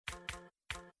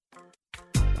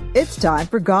It's time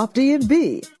for Golf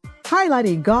DMV,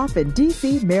 highlighting golf in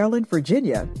D.C., Maryland,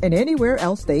 Virginia, and anywhere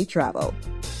else they travel.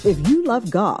 If you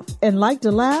love golf and like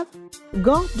to laugh,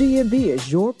 Golf DMV is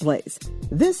your place.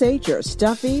 This ain't your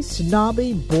stuffy,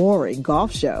 snobby, boring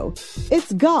golf show.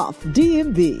 It's Golf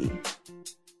DMV.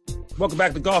 Welcome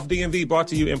back to Golf DMV, brought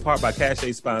to you in part by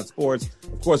Cache Spine Sports.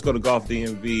 Of course, go to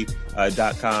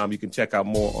golfdmv.com. You can check out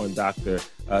more on Dr.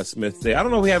 Smith there. I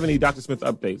don't know if we have any Dr. Smith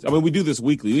updates. I mean, we do this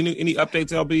weekly. Any updates,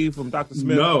 LB, from Dr.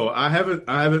 Smith? No, I haven't.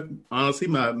 Honestly,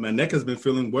 my neck has been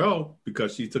feeling well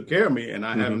because she took care of me, and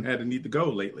I haven't had the need to go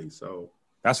lately. So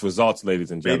that's results,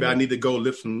 ladies and gentlemen. Maybe I need to go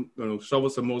lift some,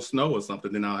 shovel some more snow or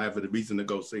something, then I'll have a reason to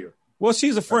go see her. Well,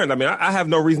 she's a friend. I mean, I have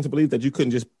no reason to believe that you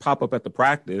couldn't just pop up at the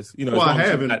practice. You know, well, I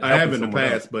have in the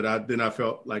past, but then I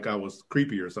felt like I was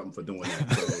creepy or something for doing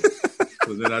that.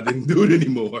 So then I didn't do it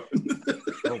anymore.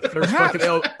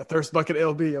 Thirst bucket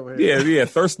LB over here. Yeah,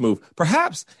 thirst move.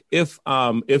 Perhaps if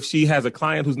she has a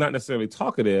client who's not necessarily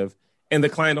talkative, and the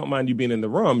client don't mind you being in the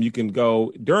room, you can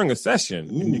go during a session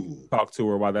and you can talk to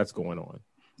her while that's going on.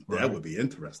 That would be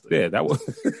interesting. Yeah, that would.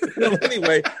 Well,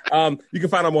 anyway, you can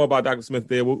find out more about Dr. Smith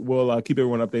there. We'll keep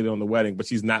everyone updated on the wedding, but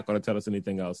she's not going to tell us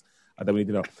anything else that we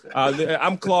need to know.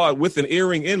 I'm Claude with an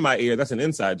earring in my ear. That's an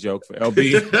inside joke for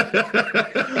LB.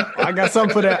 I got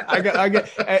something for that. I got.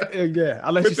 Yeah,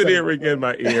 I'll let with you. With an earring in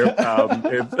my ear.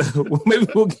 Maybe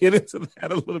we'll get into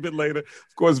that a little bit later.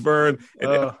 Of course, Vern.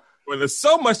 Well, there's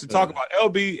so much to talk about.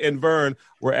 LB and Vern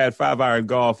were at 5 Iron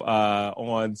Golf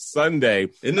on Sunday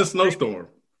in the snowstorm.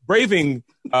 Braving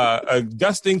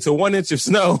dusting to 1 inch of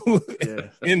snow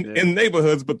in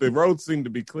neighborhoods, but the roads seem to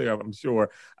be clear, I'm sure.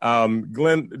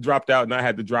 Glenn dropped out, and I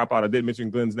had to drop out. I did mention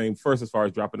Glenn's name first as far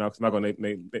as dropping out, because I'm not going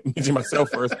to mention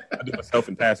myself first. I do myself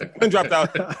in passing. Glenn dropped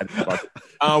out.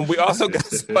 We also got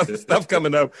some other stuff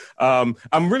coming up. I'm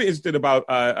really interested about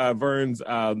Vern's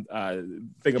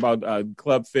thing about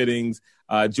club fittings.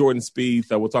 Jordan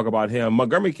Spieth, we'll talk about him.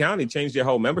 Montgomery County changed their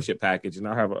whole membership package, and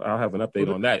I'll have an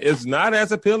update on that. It's not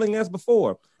as appealing as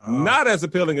before, not as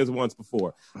appealing as once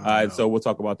before. So we'll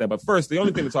talk about that. But first, the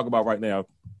only thing to talk about right now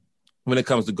when it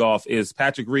comes to golf is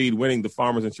Patrick Reed winning the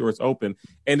Farmers Insurance Open.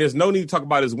 And there's no need to talk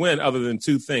about his win other than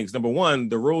two things. Number one,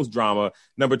 the rules drama.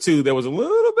 Number two, there was a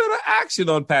little bit of action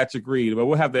on Patrick Reed, but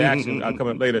we'll have the action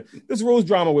coming later. This rules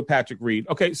drama with Patrick Reed.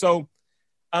 Okay, so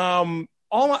I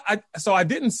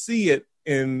didn't see it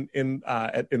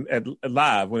at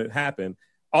live when it happened.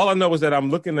 All I know is that I'm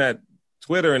looking at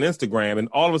Twitter and Instagram, and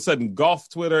all of a sudden golf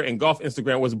Twitter and golf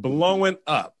Instagram was blowing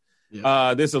up.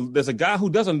 Yeah. There's a guy who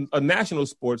does a national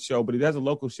sports show, but he does a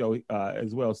local show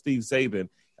as well, Steve Saban,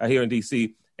 here in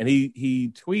DC, and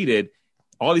he tweeted,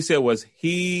 all he said was,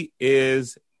 he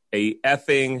is a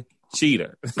effing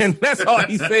cheater. And that's all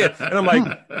he said. And I'm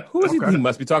like, who is he? He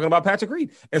must be talking about Patrick Reed.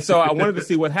 And so I wanted to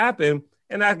see what happened.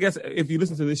 And I guess if you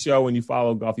listen to this show and you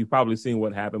follow golf, you've probably seen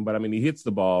what happened. But, I mean, he hits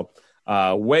the ball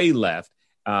way left.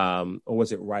 Or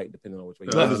was it right, depending on which way?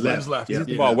 Left. He hits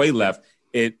the ball way left.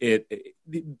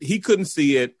 He couldn't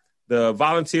see it. The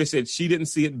volunteer said she didn't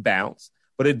see it bounce.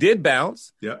 But it did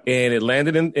bounce, and it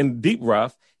landed in deep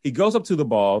rough. He goes up to the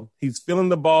ball. He's feeling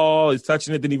the ball. He's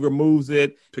touching it. Then he removes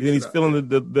it. And then he's feeling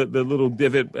the little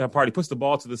divot part. He puts the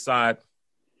ball to the side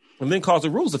and then calls the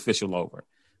rules official over.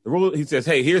 The rule, he says,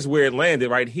 hey, here's where it landed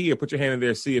right here. Put your hand in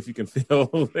there, see if you can feel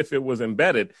if it was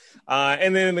embedded.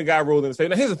 And then the guy ruled in and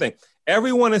said, now, here's the thing.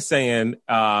 Everyone is saying,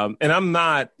 and I'm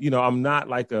not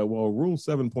like Rule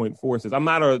 7.4 says, I'm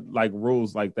not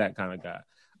rules like that kind of guy.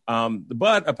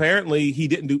 But apparently he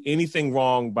didn't do anything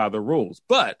wrong by the rules.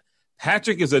 But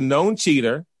Patrick is a known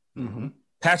cheater. Mm-hmm.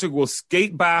 Patrick will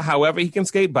skate by however he can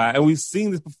skate by. And we've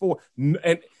seen this before.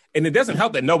 And it doesn't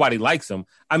help that nobody likes him.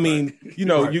 I mean,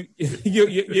 you're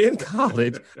in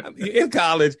college. You're in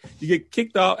college. You get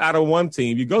kicked out of one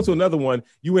team. You go to another one.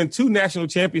 You win 2 national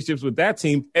championships with that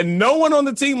team, and no one on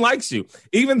the team likes you,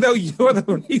 even though you're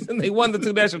the reason they won the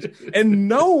 2 national championships, and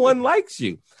no one likes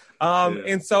you.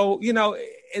 And so,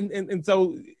 and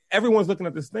so everyone's looking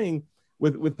at this thing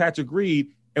with Patrick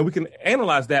Reed, and we can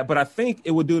analyze that. But I think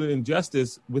it would do an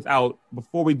injustice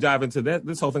before we dive into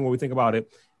this whole thing when we think about it,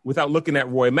 without looking at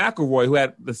Rory McIlroy, who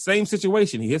had the same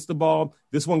situation. He hits the ball.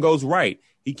 This one goes right.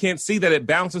 He can't see that it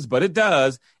bounces, but it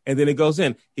does, and then it goes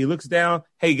in. He looks down.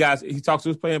 Hey, guys, he talks to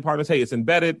his playing partners. Hey, it's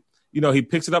embedded. He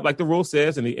picks it up like the rule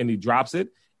says, and he drops it,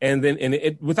 and then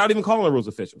it without even calling a rules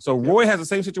official. So Roy has the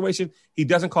same situation. He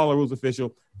doesn't call a rules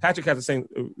official. Patrick has the same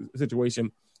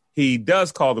situation. He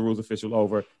does call the rules official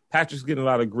over. Patrick's getting a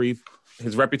lot of grief.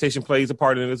 His reputation plays a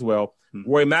part in it as well.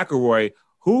 Rory McIlroy,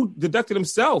 who deducted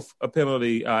himself a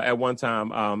penalty at one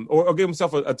time, or gave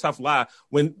himself a tough lie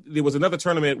when there was another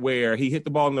tournament where he hit the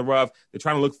ball in the rough. They're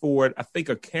trying to look for it. I think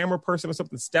a camera person or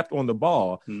something stepped on the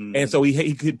ball, and so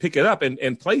he could pick it up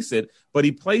and place it, but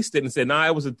he placed it and said, "Nah,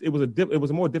 it was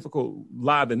a more difficult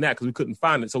lie than that because we couldn't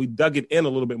find it." So he dug it in a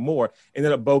little bit more, and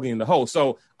ended up bogeying the hole.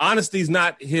 So honesty's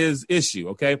not his issue,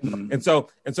 okay? And so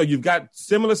you've got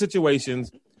similar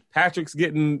situations. Patrick's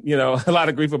getting a lot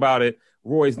of grief about it.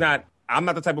 Roy's not. I'm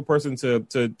not the type of person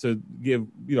to give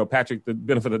Patrick the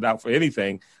benefit of the doubt for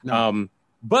anything. No.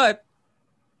 But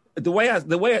here's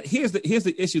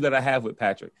the issue that I have with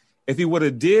Patrick. If he would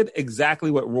have did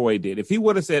exactly what Roy did, if he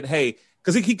would have said, "Hey,"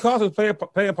 because he calls his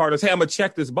playing partners, "Hey, I'm gonna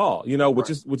check this ball," which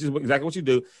is exactly what you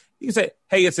do. You say,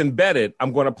 "Hey, it's embedded.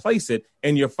 I'm going to place it,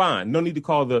 and you're fine. No need to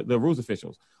call the rules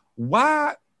officials."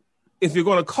 Why? If you're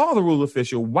going to call the rule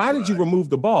official, why did you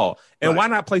remove the ball? And why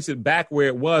not place it back where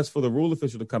it was for the rule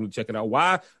official to come to check it out?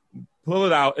 Why pull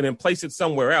it out and then place it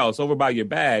somewhere else over by your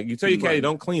bag? You tell your caddy,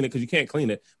 don't clean it because you can't clean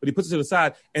it. But he puts it to the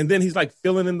side, and then he's like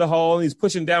filling in the hole, and he's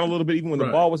pushing down a little bit even when the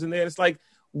ball was in there. It's like,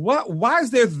 why is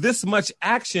there this much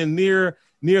action near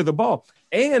the ball?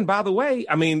 And by the way,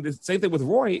 I mean, the same thing with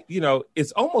Roy,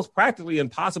 it's almost practically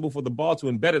impossible for the ball to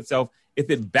embed itself if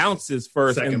it bounces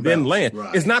first and then land.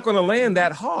 Right. It's not going to land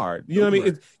that hard. You know what I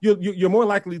mean? You're more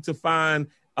likely to find,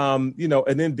 an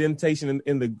indentation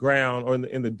in the ground or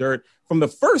in the dirt from the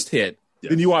first hit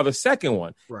than you are the second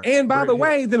one. Right. And by the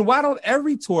way, then why don't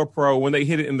every tour pro, when they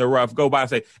hit it in the rough, go by and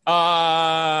say,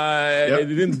 it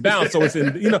didn't bounce. So it's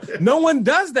in, no one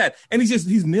does that. And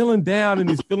he's kneeling down and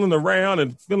he's feeling around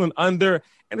and feeling under.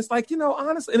 And it's like,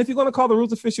 honestly, and if you're going to call the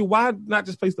rules official, why not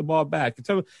just place the ball back?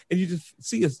 And you just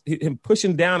see him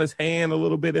pushing down his hand a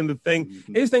little bit in the thing. Mm-hmm.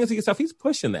 And you're thinking to yourself, he's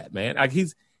pushing that, man. Like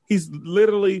he's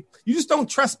literally, you just don't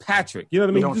trust Patrick. You know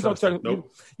what I mean? You just don't trust him.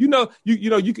 Nope.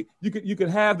 You could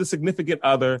have the significant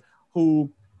other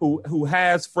who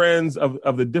has friends of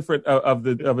a different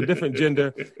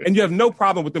gender, and you have no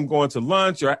problem with them going to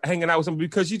lunch or hanging out with somebody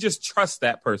because you just trust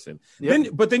that person.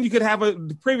 Yep. But then you could have a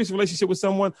previous relationship with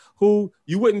someone who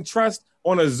you wouldn't trust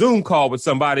on a Zoom call with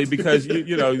somebody because next thing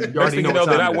you know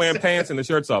they're not wearing pants and the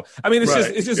shirt's off. I mean,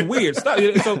 it's just weird stuff.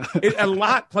 So a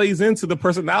lot plays into the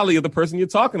personality of the person you're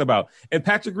talking about. And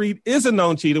Patrick Reed is a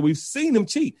known cheater. We've seen him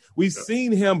cheat. We've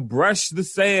seen him brush the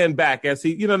sand back as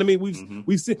he, what I mean?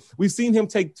 We've seen him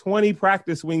take 20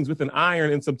 practice swings with an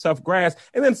iron in some tough grass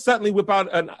and then suddenly whip out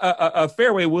a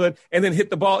fairway wood and then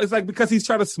hit the ball. It's like because he's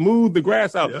trying to smooth the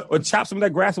grass out or chop some of that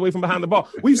grass away from behind the ball.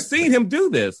 We've seen him do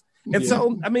this. And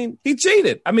so, I mean, he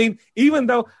cheated. I mean, even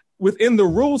though within the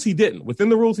rules he didn't.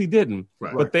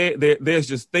 Right. But there's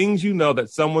just things that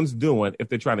someone's doing if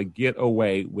they're trying to get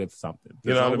away with something.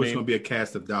 There's always going to be a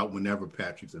cast of doubt whenever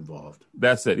Patrick's involved.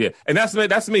 That's it, yeah. And that's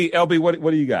me. LB,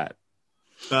 what do you got?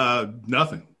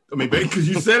 Nothing. I mean, because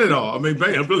you said it all. I mean,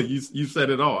 really, you said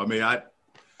it all. I mean,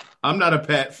 I'm not a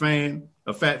Pat fan,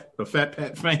 a fat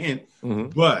Pat fan,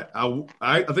 but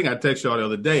I think I texted y'all the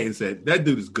other day and said that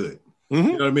dude is good. Mm-hmm.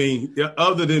 You know what I mean?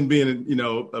 Other than being,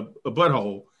 a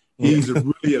butthole, he's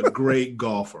really a great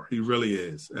golfer. He really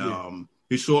is.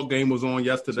 His short game was on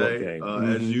yesterday,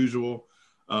 as usual.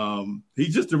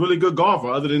 He's just a really good golfer.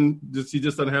 Other than he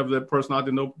just doesn't have that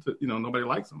personality. Nobody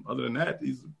likes him. Other than that,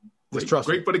 he's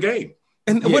great for the game.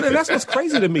 And that's what's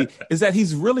crazy to me is that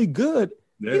he's really good.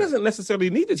 Yeah. He doesn't necessarily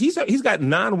need it. He's got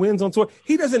 9 wins on tour.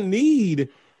 He doesn't need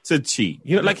to cheat.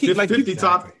 50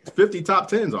 top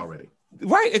tens already.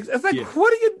 Right. It's like,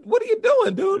 what are you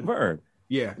doing, dude? Vern.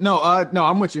 Yeah. No,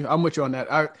 I'm with you. I'm with you on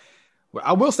that.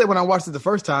 I will say when I watched it the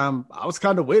first time, I was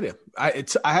kind of with him. I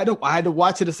had to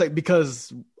watch it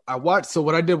because I watched. So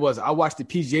what I did was I watched the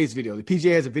PGA's video. The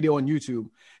PGA has a video on YouTube.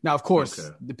 Now, of course,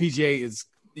 the PGA is,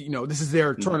 this is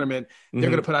their tournament. They're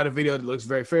going to put out a video that looks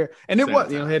very fair. And it was,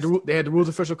 they had the rules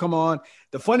official come on.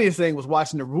 The funniest thing was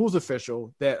watching the rules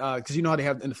official that, because how they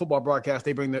have in the football broadcast,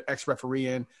 they bring the ex-referee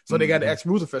in. So they got the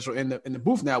ex-rules official in the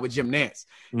booth now with Jim Nance.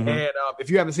 And if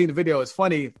you haven't seen the video, it's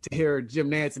funny to hear Jim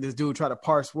Nance and this dude try to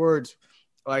parse words.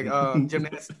 Like Jim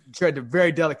Nance tried to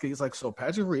very delicately. He's like, so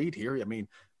Patrick Reed here, I mean,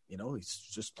 he's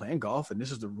just playing golf and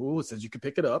this is the rule. It says you can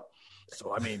pick it up.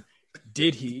 So, I mean,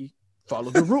 did he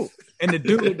follow the rule? And the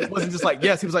dude wasn't just like,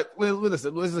 yes. He was like, well,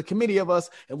 listen, there's a committee of us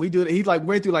and we do it. He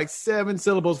went through 7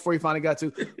 syllables before he finally got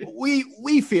to,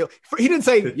 we feel, he didn't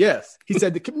say yes. He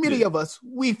said the committee of us,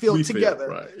 we feel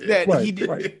together that he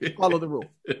didn't follow the rule.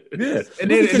 Yeah.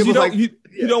 And then because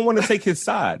you don't want to take his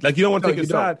side. Like you don't want to take his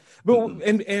side. But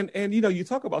and you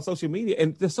talk about social media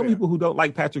and there's some people who don't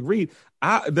like Patrick Reed.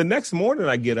 The next morning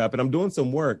I get up and I'm doing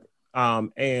some work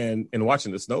and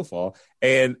watching the snowfall,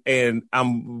 and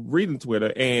I'm reading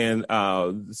Twitter, and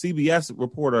CBS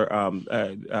reporter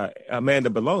Amanda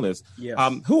Belonis,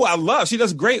 who I love, she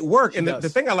does great work, and the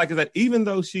thing I like is that even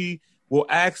though she will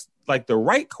ask like the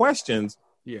right questions,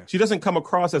 she doesn't come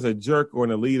across as a jerk or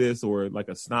an elitist or like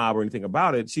a snob or anything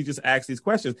about it. She just asks these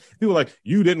questions. People are like,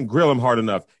 you didn't grill him hard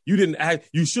enough. You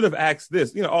should have asked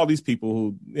this. All these people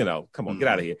who, come on, get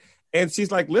out of here. And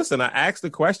she's like, listen, I asked the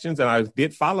questions and I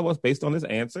did follow us based on this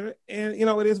answer. And,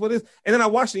 it is what it is. And then I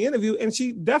watched the interview and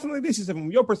she definitely did. She said,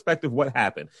 from your perspective, what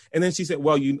happened? And then she said,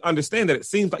 well, you understand that it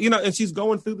seems like, and she's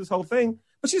going through this whole thing,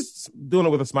 but she's doing it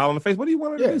with a smile on the face. What do you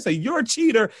want her to do? Say, you're a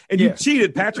cheater and you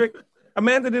cheated, Patrick.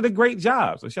 Amanda did a great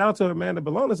job. So shout out to Amanda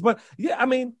Belonis. But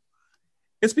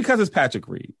it's because it's Patrick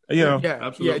Reed, Yeah,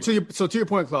 absolutely. Yeah. To your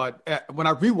point, Claude, when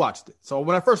I rewatched it, so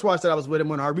when I first watched it, I was with him.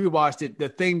 When I rewatched it, the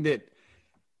thing that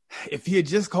if he had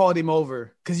just called him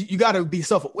over, because you got to be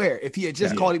self-aware. If he had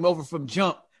just called him over from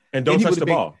jump and don't touch the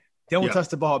ball. Don't touch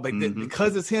the ball, but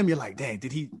because it's him, you're like, dang,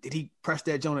 did he press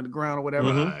that joint on the ground or whatever?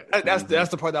 Mm-hmm. That's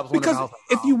the part that was because like,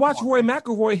 if you watch Rory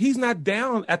McIlroy, he's not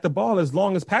down at the ball as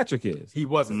long as Patrick is. He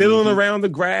wasn't fiddling around the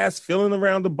grass, feeling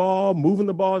around the ball, moving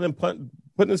the ball, and then putting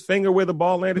his finger where the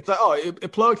ball landed. It's like,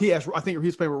 it plugged. He asked, I think he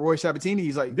was playing with Roy Sabatini.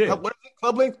 He's like, what is it,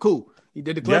 club link? Cool. He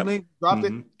did the club link, dropped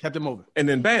it, kept it moving. And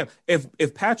then bam,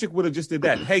 if Patrick would have just did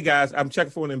that, hey guys, I'm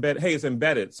checking for an embed. Hey, it's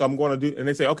embedded. So I'm going to do, and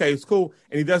they say, okay, it's cool.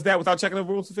 And he does that without checking the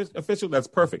rules official. That's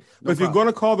perfect. But if you're going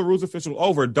to call the rules official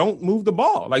over, don't move the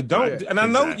ball. Like don't, and I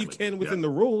know you can within the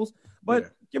rules, but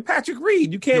you're Patrick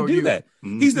Reed. You can't do that.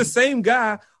 Mm-hmm. He's the same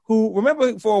guy who,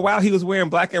 remember for a while he was wearing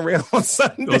black and red on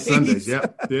Sundays. On Sundays, yeah.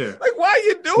 Like, why are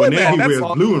you doing that? That's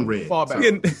blue and red.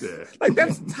 Like,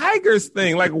 that's Tiger's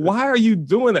thing. Like, why are you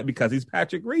doing that? Because he's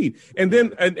Patrick Reed. And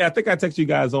then I think I texted you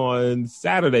guys on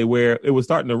Saturday where it was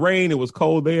starting to rain. It was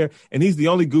cold there. And he's the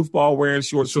only goofball wearing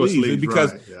short sleeves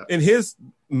because in his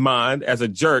mind as a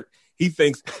jerk, he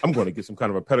thinks, I'm going to get some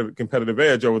kind of a competitive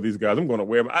edge over these guys. I'm going to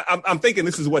wear them. I'm thinking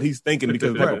this is what he's thinking because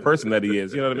of the type of person that he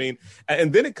is. You know what I mean?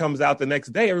 And then it comes out the next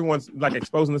day. Everyone's like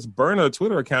exposing this burner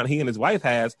Twitter account he and his wife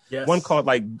has. Yes. One called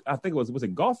like, I think was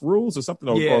it golf rules or something?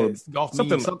 Or golf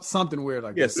something weird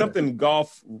like that. Yeah, something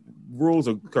golf rules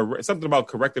or something about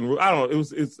correcting rules. I don't know.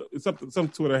 It's something, some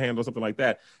Twitter handle, something like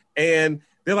that. And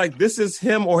they're like, this is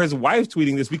him or his wife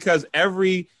tweeting this because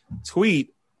every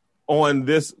tweet on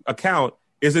this account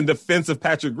is in defense of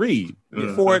Patrick Reed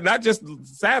for not just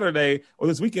Saturday or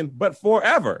this weekend, but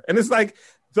forever. And it's like,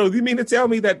 so you mean to tell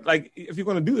me that like if you're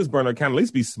going to do this burner account, at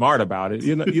least be smart about it?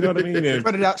 You know what I mean?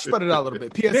 Spread it out a little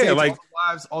bit. PSA, like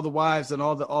all the wives and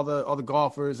all the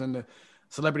golfers and the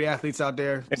celebrity athletes out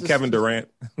there. And Kevin Durant.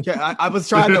 Yeah, I was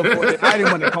trying to avoid it. I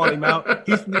didn't want to call him out.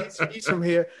 He's from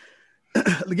here.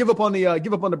 Give up on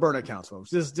the burner accounts, folks.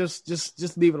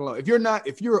 Just leave it alone.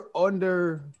 If you're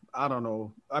under, I don't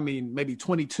know, I mean, maybe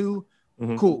 22,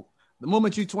 cool. The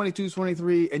moment you're 22,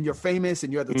 23, and you're famous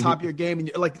and you're at the top of your game, and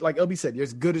you're, like LB said, you're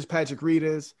as good as Patrick Reed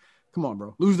is. Come on,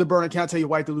 bro. Lose the burner account. Tell your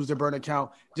wife to lose their burner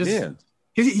account.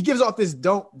 He gives off this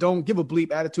don't give a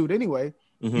bleep attitude anyway.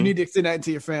 You need to extend that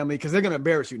into your family because they're gonna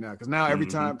embarrass you now. Because now every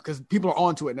time, because people are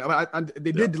onto it now.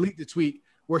 They did delete the tweet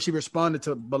where she responded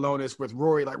to Belonis with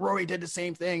Rory, like Rory did the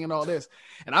same thing and all this.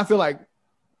 And I feel like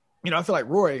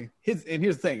Rory, and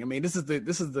here's the thing. I mean, this is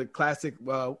the classic,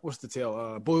 what's the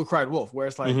tale? Boy Who Cried Wolf, where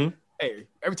it's like, hey,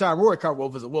 every time Rory cried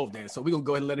wolf is a wolf dance. So we're going to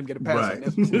go ahead and let him get a pass on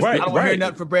this. I don't want to hear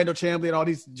nothing from Brando Chambly and all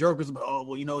these jokers about,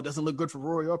 it doesn't look good for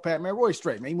Rory or Pat. Man, Rory's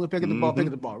straight, man. You want to pick up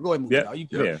the ball, Go ahead and move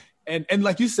it out. And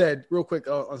like you said, real quick,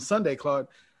 on Sunday, Claude,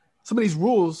 some of these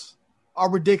rules are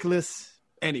ridiculous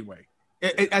anyway.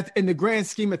 In the grand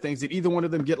scheme of things, did either one of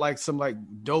them get like some like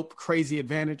dope crazy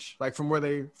advantage like from where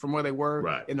they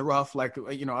were in the rough? Like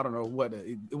I don't know what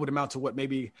it would amount to, what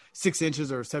maybe 6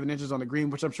 inches or 7 inches on the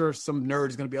green, which I'm sure some nerd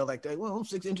is going to be all like, well,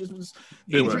 6 inches was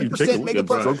 3% make a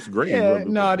strokes green. Yeah,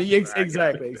 no,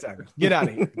 exactly. Get out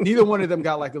of here. Neither one of them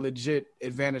got like a legit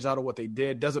advantage out of what they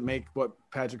did. Doesn't make what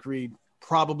Patrick Reed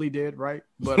probably did, right?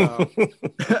 But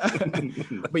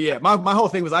but yeah, my whole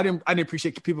thing was I didn't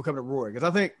appreciate people coming to Rory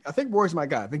because I think Rory's my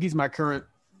guy. I think he's my current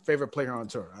favorite player on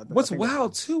tour. What's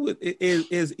wild too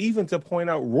is even to point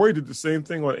out Rory did the same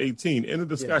thing on 18 in the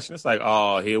discussion. It's like,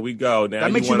 oh, here we go. Now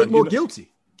that makes you look more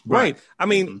guilty. Right. I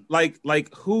mean,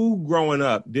 like who growing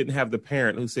up didn't have the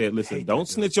parent who said, listen, don't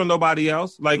snitch on nobody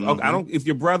else. Like, okay, I don't, if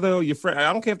your brother or your friend,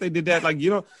 I don't care if they did that. Like,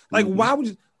 why would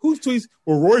you, whose tweets?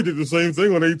 Well, Roy did the same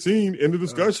thing on 18 in the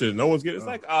discussion. No one's getting. It's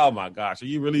like, oh my gosh, are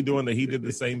you really doing that? He did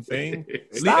the same thing.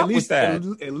 Stop with that.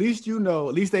 At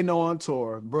least they know on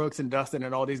tour, Brooks and Dustin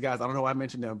and all these guys. I don't know why I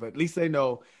mentioned them, but at least they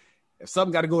know if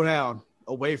something got to go down,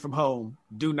 away from home,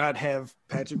 do not have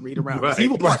Patrick Reed around. Right. He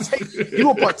will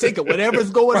partake of whatever's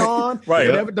going on,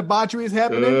 whatever debauchery is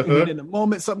happening. And then in the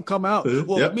moment something come out,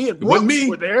 me and Brooks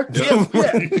were there.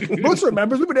 Brooks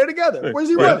remembers we were there together. Where's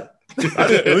he running?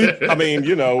 I mean,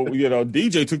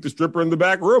 DJ took the stripper in the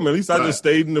back room. At least I just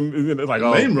stayed in the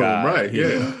main room, right?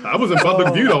 Yeah, I was in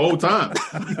public view the whole time.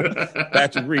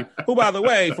 Patrick Reed, who, by the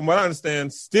way, from what I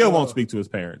understand, still won't speak to his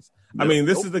parents. I mean,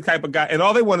 this is the type of guy, and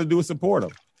all they want to do is support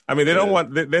him. I mean, they don't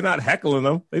want. They're not heckling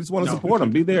him. They just want to support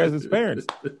him, be there as his parents.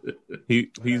 He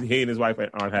and his wife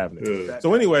aren't having it.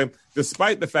 So anyway,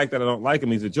 despite the fact that I don't like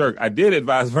him, he's a jerk. I did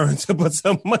advise Vern to put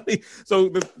some money. So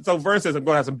Vern says I'm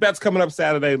going to have some bets coming up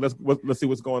Saturday. Let's see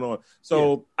what's going on.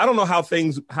 So I don't know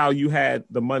how you had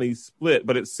the money split,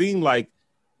 but it seemed like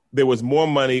there was more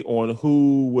money on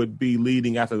who would be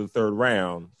leading after the third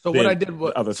round. So what I did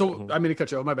was, I mean to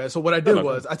cut you off, my bad. So what I did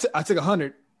was I took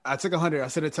 100. I took 100. I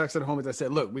sent a text to the homies. I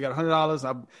said, look, we got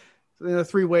 $100. There are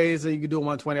 3 ways that you can do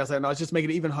 120. I said, no, let's just make it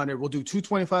even 100. We'll do 2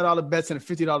 $25 bets and a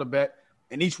 $50 bet.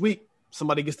 And each week,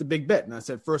 somebody gets the big bet. And I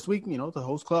said, first week, the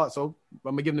host Claude. So I'm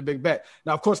going to give him the big bet.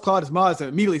 Now, of course, Claude is modest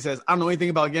and immediately says, I don't know anything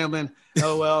about gambling.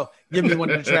 LOL, give me one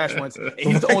of the trash ones. And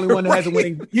he's the only one that has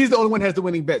the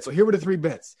winning bet. So here were the 3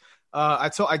 bets. I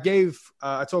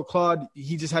told Claude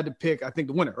he just had to pick, I think,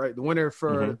 the winner, right? The winner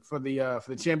for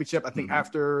the championship, I think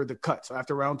after the cut, so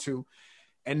after round 2.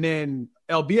 And then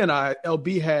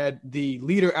LB had the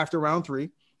leader after round 3,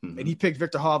 and he picked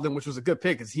Victor Hovland, which was a good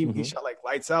pick because he shot like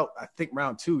lights out. I think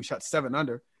round 2, he shot 7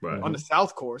 under on the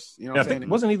South course. You know what I'm saying?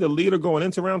 Wasn't he the leader going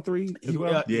into round 3 as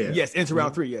well? Yes, into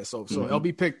round 3, yes. So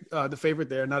LB picked the favorite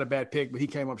there, not a bad pick, but he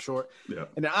came up short. Yeah.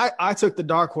 And then I took the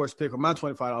dark horse pick with my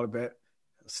 $25 bet.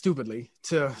 Stupidly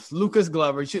to Lucas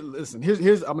Glover. Listen,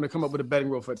 here's I'm going to come up with a betting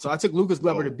rule for it. So I took Lucas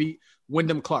Glover to beat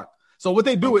Wyndham Clark. So what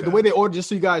they do, the way they order, just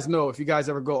so you guys know, if you guys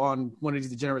ever go on one of these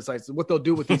degenerate sites, what they'll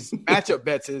do with these matchup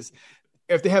bets is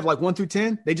if they have like 1 through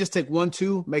 10, they just take 1,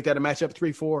 2, make that a matchup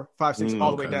 3, 4, 5, 6,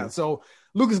 all the way down. So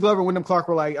Lucas Glover and Wyndham Clark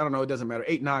were like, I don't know, it doesn't matter,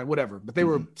 8, 9, whatever. But they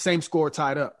were same score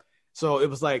tied up. So it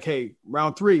was like, hey,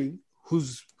 round 3,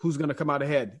 who's going to come out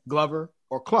ahead, Glover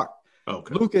or Clark?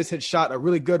 Okay. Lucas had shot a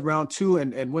really good round 2,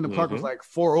 and Wyndham Clark was like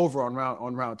 4 over on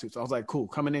round 2. So I was like, cool,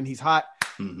 coming in, he's hot.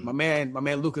 My man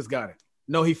Lucas got it.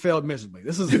 No, he failed miserably.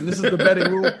 This is the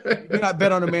betting rule. You cannot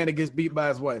bet on a man that gets beat by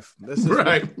his wife. This is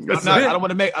right. I don't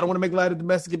want to make light of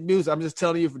domestic abuse. I'm just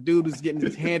telling you, if a dude who's getting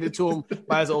his handed to him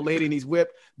by his old lady and he's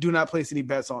whipped, do not place any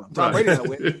bets on him. Tom Brady's not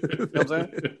whipped. You know what I'm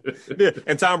saying? Yeah.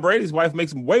 And Tom Brady's wife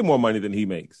makes way more money than he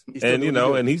makes,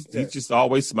 and he's just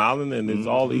always smiling, and it's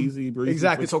all easy breezy.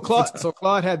 Exactly. So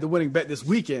Claude had the winning bet this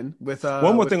weekend with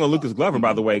one more thing on Lucas Glover,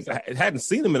 by the way. I hadn't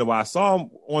seen him in a while. I saw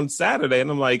him on Saturday,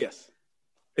 and I'm like. Yes.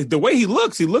 The way he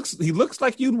looks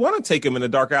like you'd want to take him in a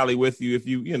dark alley with you if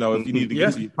you need to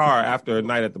get to your car after a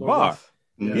night at the bar.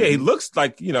 Yeah, he looks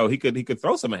like he could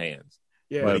throw some hands.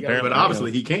 Yeah, but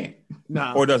obviously he can't.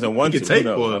 Nah. Or doesn't want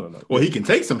to. Well, he can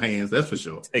take some hands, that's for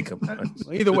sure. Take him.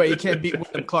 Either way, he can't beat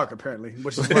Wyndham Clark apparently,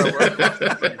 which is where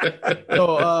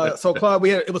we're So Claude,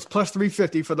 it was plus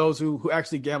 350 for those who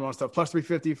actually gamble on stuff. Plus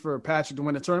 350 for Patrick to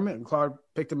win the tournament, and Claude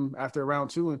picked him after round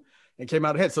 2 and came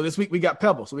out ahead. So this week we got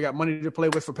Pebble. So we got money to play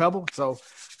with for Pebble. So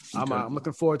I'm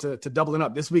looking forward to doubling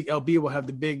up. This week LB will have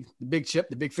the big chip,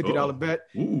 the big $50 bet.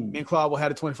 Me and Claude will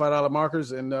have the $25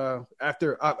 markers. And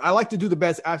after I like to do the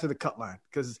bets after the cut line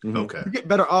because you get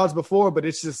better odds before, but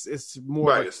it's more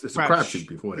right. It's a crapshoot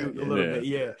before that. A little bit,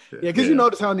 yeah. Because you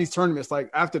notice how in these tournaments,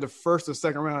 like after the first or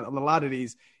second round of a lot of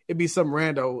these, it'd be some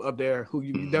rando up there who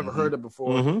you've never heard of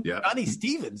before. Johnny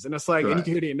Stevens, and it's like, and you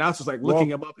can hear the announcers like looking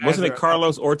him up. Wasn't it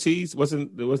Carlos Ortiz?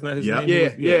 Wasn't that his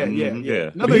name? Yeah.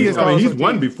 He's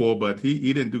won before, but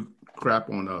he didn't do crap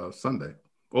on Sunday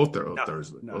or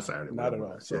Thursday or Saturday. Not at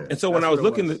all. So, and so when I was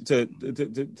looking to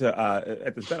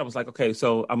at this bet, I was like, okay,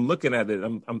 so I'm looking at it.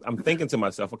 I'm thinking to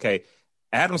myself, okay,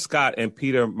 Adam Scott and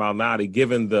Peter Malnati,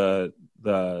 given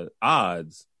the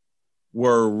odds,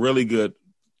 were really good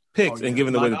picks, and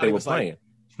given the way that they were playing.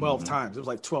 12 times. It was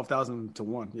like 12,000 to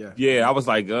 1. Yeah. Yeah. I was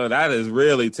like, that is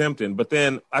really tempting. But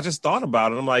then I just thought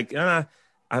about it. I'm like, I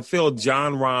feel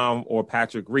John Rahm or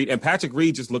Patrick Reed. And Patrick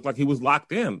Reed just looked like he was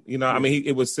locked in. I mean,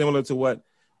 it was similar to what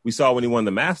we saw when he won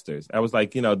the Masters. I was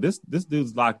like, this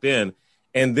dude's locked in.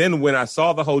 And then when I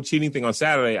saw the whole cheating thing on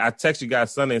Saturday, I texted you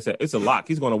guys Sunday and said, it's a lock.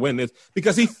 He's going to win this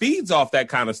because he feeds off that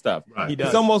kind of stuff. Right. He does.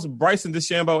 It's almost Bryson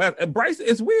DeChambeau. Bryson,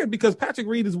 it's weird because Patrick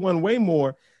Reed has won way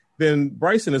more than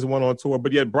Bryson has won on tour,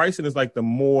 but yet Bryson is like the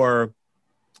more,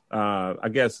 I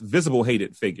guess, visible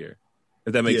hated figure.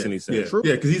 If that makes any sense.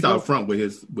 Yeah, because he's out front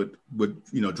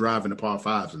with driving the par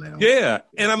fives now. Yeah,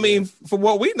 and I mean, from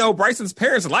what we know, Bryson's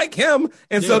parents like him,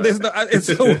 and so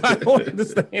I don't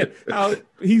understand how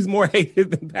he's more hated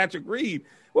than Patrick Reed.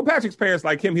 Well, Patrick's parents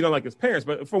like him; he don't like his parents.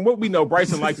 But from what we know,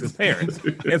 Bryson likes his parents,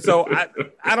 and so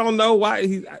I don't know why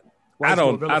he. I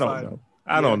don't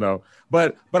know.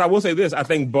 But I will say this: I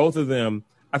think both of them,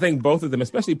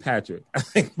 especially Patrick, I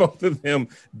think both of them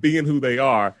being who they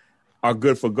are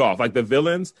good for golf, like the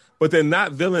villains, but they're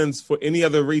not villains for any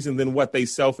other reason than what they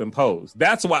self-impose.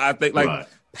 That's why I think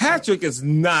Patrick is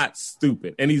not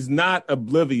stupid and he's not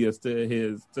oblivious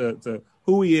to to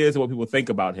who he is and what people think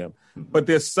about him. But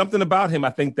there's something about him,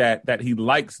 I think, that he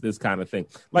likes this kind of thing.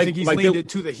 Like, I think he's leaned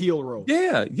into the heel role.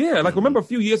 Yeah. Like, remember a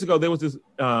few years ago, there was this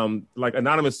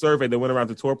anonymous survey that went around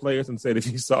to tour players and said,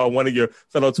 if you saw one of your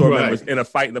fellow tour members in a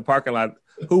fight in the parking lot,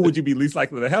 who would you be least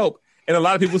likely to help? And a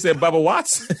lot of people said Bubba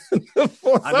Watson. For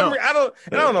some reason, I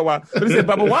don't know why, but he said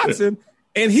Bubba Watson,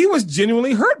 and he was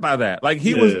genuinely hurt by that. Like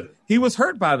he was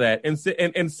hurt by that, and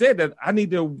said that I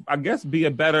need to, I guess, be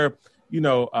a better,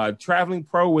 traveling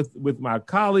pro with my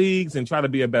colleagues and try to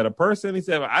be a better person. He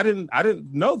said I didn't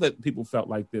know that people felt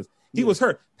like this. He was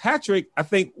hurt. Patrick, I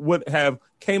think, would have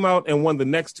came out and won the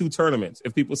next 2 tournaments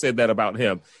if people said that about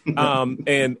him,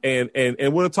 and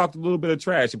would have talked a little bit of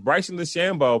trash. Bryson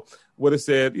DeChambeau would have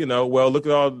said, well, look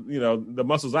at all, the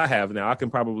muscles I have now.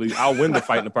 I'll win the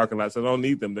fight in the parking lot, so I don't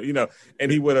need them to,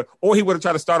 and he would have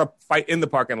tried to start a fight in the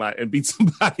parking lot and beat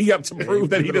somebody up to prove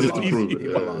that he doesn't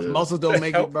need muscles don't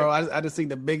make it, bro. I just think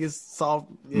the biggest soft,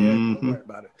 don't worry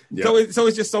about it. Yep. So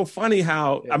it's just so funny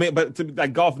how, I mean,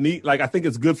 but golf I think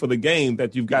it's good for the game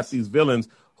that you've got these villains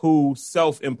who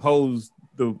self-impose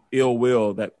the ill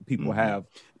will that people have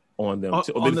on them.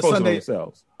 On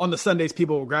the Sundays,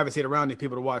 people will gravitate around these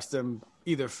people to watch them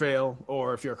either fail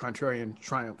or, if you're a contrarian,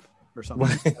 triumph or something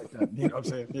like that. You know what I'm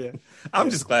saying? Yeah. I'm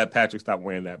just glad Patrick stopped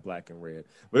wearing that black and red.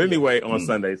 But anyway, on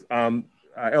Sundays,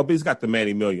 LB's got the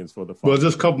Manny Millions for the fall. Well,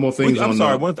 just a couple more things. I'm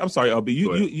sorry, LB.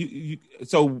 You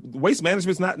so Waste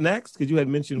Management's not next because you had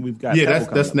mentioned we've got. Yeah,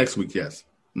 that's next week. Yes.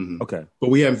 Mm-hmm. Okay. But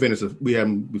we haven't finished.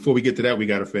 Before we get to that, we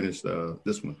got to finish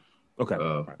this one. Okay.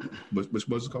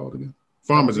 What's it called again?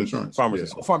 Farmers Insurance. Farmers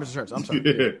Insurance. I'm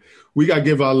sorry. We got to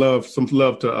give some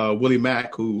love to Willie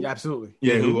Mack, who absolutely.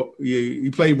 Yeah, he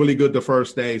played really good the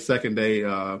first day, second day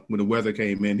when the weather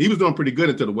came in. He was doing pretty good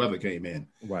until the weather came in.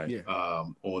 Right. Yeah.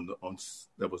 On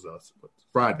that was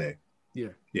Friday. Yeah.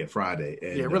 Yeah, Friday.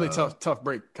 And, really tough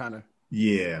break, kind of.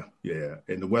 Yeah,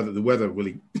 and the weather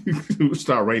really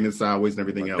started raining sideways and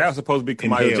everything else. That was supposed to be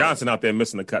Kamaya Johnson out there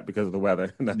missing the cut because of the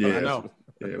weather. Yeah, I know.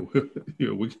 Yeah,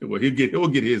 he'll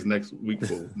get his next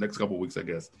couple of weeks, I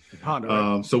guess.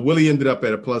 So Willie ended up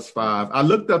at a +5. I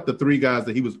looked up the 3 guys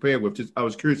that he was paired with. I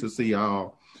was curious to see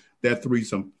how that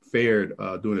threesome fared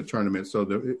during the tournament. So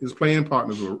his playing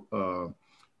partners were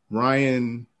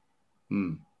Raheem.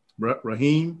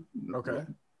 Okay.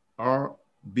 Brehm.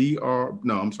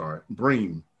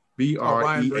 Brehm.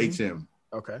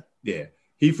 Okay. Yeah.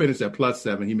 He finished at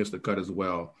 +7. He missed the cut as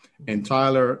well. And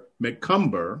Tyler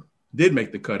McCumber did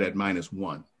make the cut at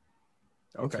 -1.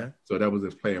 Okay. So that was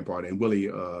his playing part. And Willie,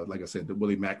 like I said,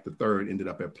 Willie Mack III ended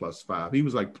up at +5. He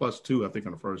was like +2, I think,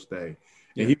 on the first day.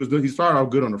 And he started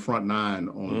out good on the front 9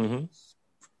 on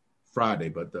Friday,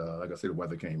 but like I said, the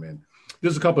weather came in.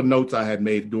 Just a couple of notes I had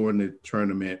made during the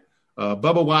tournament.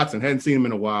 Bubba Watson, hadn't seen him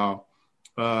in a while.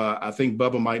 I think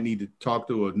Bubba might need to talk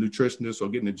to a nutritionist or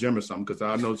get in the gym or something because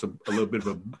I noticed a little bit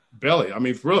of a belly. I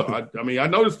mean, for real. I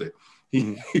noticed it.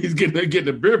 He's getting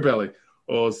a beer belly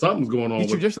or something's going on with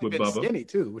Bubba. Skinny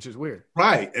too, which is weird.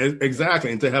 Right,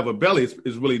 exactly. And to have a belly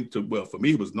is really for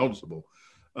me, it was noticeable.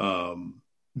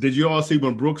 Did you all see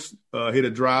when Brooks hit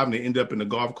a drive and they ended up in the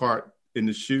golf cart in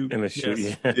the shoe? In the shoe,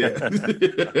 yes. Yeah.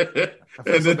 I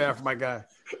feel so bad for my guy.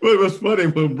 Well, it was funny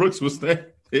when Brooks was standing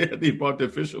there. He brought the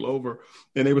official over,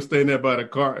 and they were standing there by the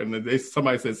cart, and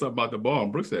somebody said something about the ball,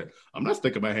 and Brooks said, "I'm not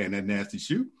sticking my hand in that nasty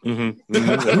shoe." Mm-hmm.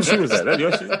 Mm-hmm. Whose shoe is that? That's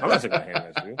your shoe? I'm not sticking my hand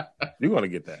in that shoe. You're going to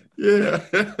get that. Yeah.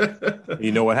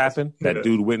 You know what happened? That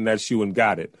dude went in that shoe and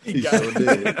got it. He sure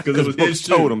did. Because it was Brooks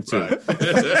told him to.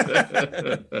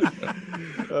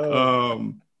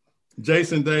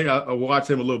 Jason Day, I watched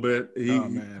him a little bit.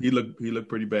 He looked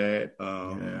pretty bad.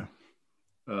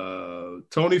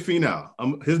 Tony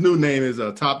Finau. His new name is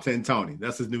Top 10 Tony.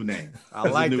 That's his new name.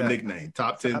 That's his new nickname.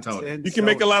 Top 10 Tony. You can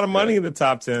make a lot of money in the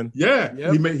top 10. Yeah,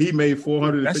 yep. He made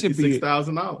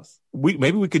 $456,000.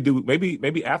 Maybe we could do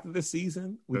maybe after the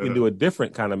season we can do a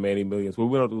different kind of Manny Millions where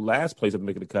we don't do last place of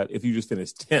making the cut if you just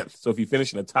finish 10th. So if you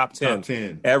finish in the top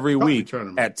 10 every week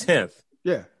at 10th.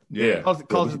 Yeah.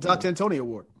 Call it the Top 10 Tony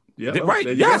Award. Yeah, right.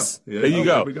 There Yes. Yeah, there you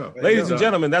go. Ladies and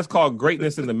gentlemen, that's called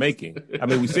greatness in the making. I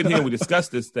mean, we sit here and we discuss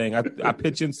this thing. I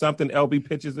pitch in something, LB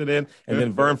pitches it in, and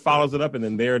then Vern follows it up, and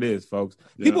then there it is, folks.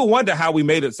 Yeah. People wonder how we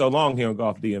made it so long here on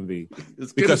Golf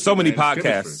DMV because so many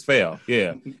podcasts fail.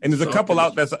 Yeah, and there's a couple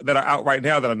out that are out right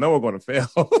now that I know are going to fail.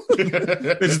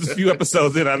 There's just a few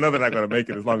episodes in. I know they're not going to make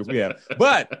it as long as we have.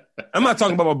 But I'm not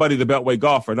talking about my buddy, the Beltway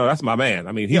golfer. No, that's my man.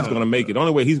 I mean, he's going to make it. The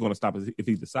only way he's going to stop is if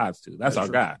he decides to. That's our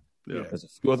guy. Yeah. There's a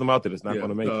few of them out there that's not going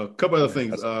to make it. A couple other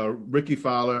things. Ricky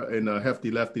Fowler and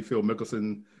Hefty Lefty Phil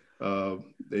Mickelson,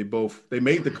 they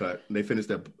made the cut and they finished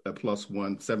at plus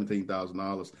one,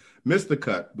 $17,000. Missed the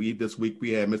cut. This week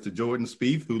we had Mr. Jordan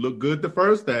Spieth, who looked good the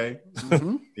first day.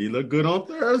 Mm-hmm. He looked good on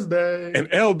Thursday. And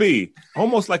LB,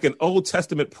 almost like an Old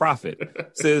Testament prophet,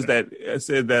 said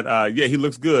that he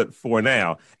looks good for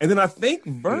now. And then I think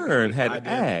Vern had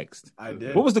asked. I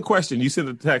did. What was the question? You sent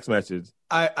a text message.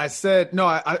 I said, no,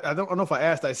 I don't know if I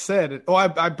asked. I said it. Oh, I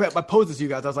posed this to you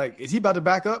guys. I was like, is he about to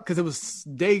back up? Because it was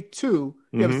day 2.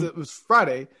 Mm-hmm. Yeah, it was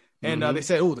Friday. And they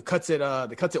said, oh, the cut's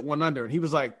at 1 under. And he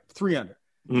was like 3 under.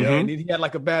 Mm-hmm. And he had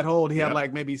like a bad hold. He had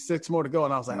like maybe 6 more to go.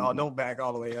 And I was like, oh, don't back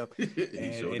all the way up. And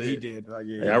he did. Like,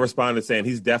 I responded saying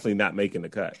he's definitely not making the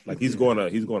cut. Like he's going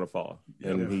to fall.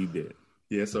 And he did.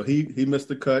 Yeah, so he missed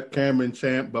the cut. Cameron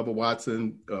Champ, Bubba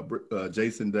Watson,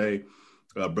 Jason Day,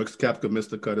 Brooks Koepka missed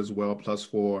the cut as well, plus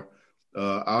 4.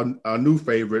 Our new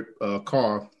favorite,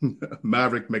 Carl,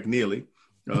 Maverick McNeely,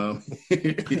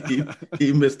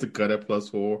 he missed the cut at plus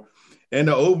 4. And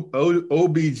the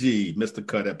OBG missed the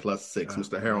cut at plus 6.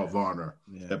 Mr. Harold Varner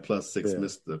at plus 6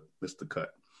 missed the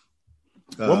cut.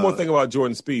 One more thing about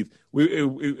Jordan Spieth.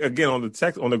 We again on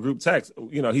the group text.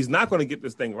 He's not going to get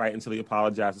this thing right until he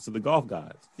apologizes to the golf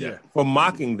gods for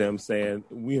mocking them, saying,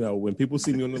 when people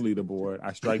see me on the leaderboard,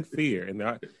 I strike fear.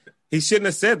 And he shouldn't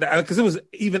have said that because it was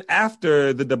even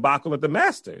after the debacle at the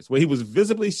Masters where he was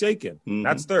visibly shaken.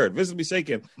 That's third, visibly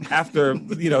shaken after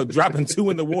dropping 2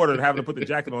 in the water and having to put the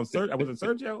jacket on. Was it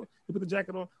Sergio? He put the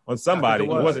jacket on somebody.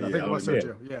 I think it was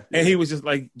Sergio. Yeah. And he was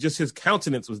just his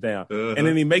countenance was down. And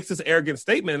then he makes this arrogant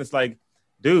statement, and it's like,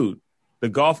 dude, the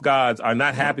golf gods are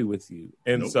not happy with you.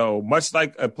 And so much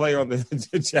like a player on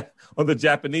the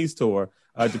Japanese tour,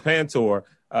 Japan tour,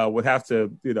 would have to,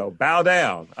 bow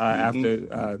down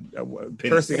after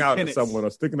cursing out at someone or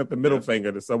sticking up the middle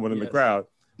finger to someone in the crowd.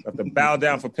 Have to bow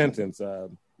down for penance,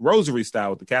 rosary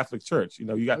style with the Catholic Church.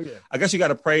 I guess you got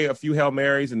to pray a few Hail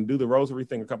Marys and do the rosary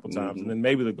thing a couple times, and then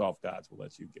maybe the golf gods will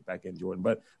let you get back in, Jordan.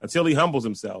 But until he humbles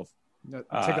himself.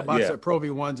 Take a box of Pro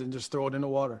V1s and just throw it in the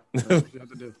water. That's what you have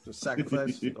to do. Just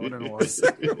sacrifice, throw it in the water.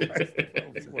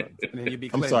 And then you be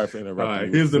clean. I'm sorry for interrupting. All right,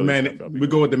 here's the Manny. We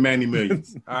go with the Manny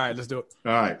Millions. All right, let's do it.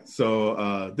 All right,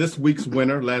 so this week's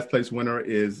winner, last place winner,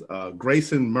 is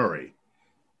Grayson Murray.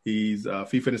 He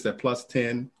finished at plus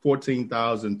 10,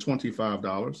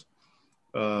 $14,025.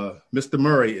 Mr.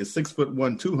 Murray is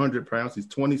 6'1", 200 pounds. He's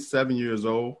 27 years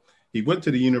old. He went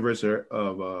to the University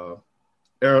of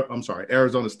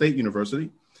Arizona State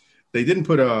University. They didn't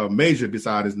put a major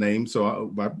beside his name,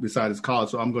 beside his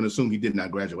college, so I'm going to assume he did not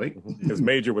graduate. His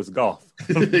major was golf.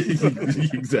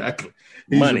 Exactly.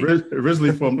 He's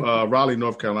originally from Raleigh,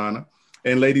 North Carolina.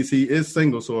 And ladies, he is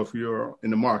single, so if you're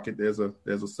in the market, there's a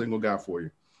single guy for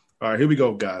you. All right, here we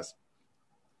go, guys.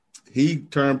 He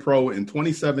turned pro in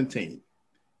 2017.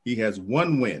 He has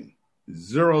 1 win,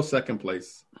 0 second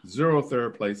place, 0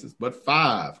 third places, but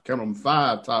 5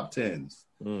 top 10s.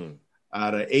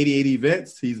 Out of 88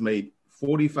 events, he's made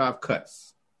 45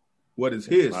 cuts. What is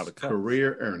his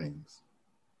career earnings?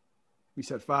 You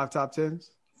said 5 top 10s?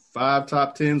 5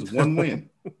 top 10s, 1 win.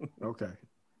 Okay.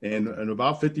 And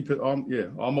about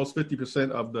 50%, almost 50%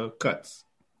 of the cuts.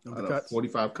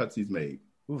 45 cuts he's made.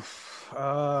 Oof.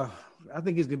 I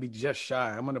think he's going to be just shy.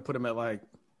 I'm going to put him at like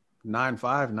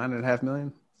 9.5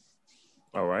 million.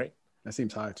 All right. That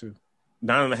seems high too.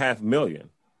 9.5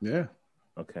 million. Yeah.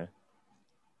 Okay.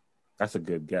 That's a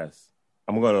good guess.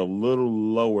 I'm going a little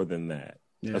lower than that.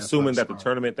 Yeah, assuming that the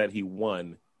tournament that he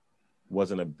won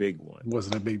wasn't a big one.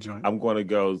 Wasn't a big joint. I'm going to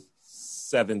go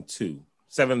 7.2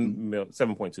 million.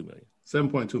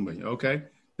 7.2 million. Okay.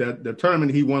 The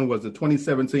tournament he won was the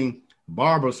 2017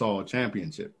 Barbasol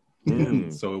Championship. So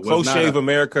it was Close Shave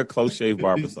America, Close Shave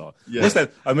Barbasol. What's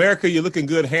that? America, you're looking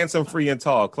good, handsome, free, and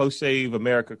tall. Close Shave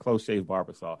America, Close Shave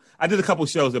Barbasol. I did a couple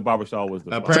shows that Barbasol was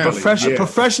the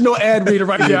professional ad reader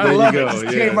right there. I love it. Just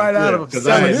came right out of him. Because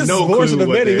I had no clue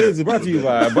what is brought to you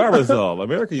by Barbasol.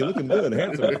 America, you're looking good,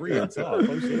 handsome, free, and tall.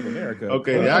 Close Shave America.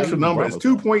 Okay, the actual number is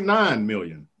 2.9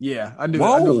 million. Yeah, I knew.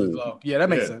 I knew it was low. Yeah, that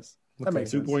makes sense. That makes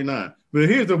sense. 2.9. But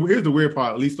here's the weird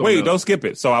part. At least don't skip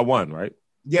it. So I won, right?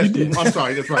 Yes, I'm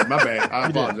sorry. That's right. My bad. I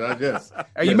apologize. Yes.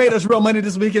 And you made us real money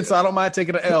this weekend, so I don't mind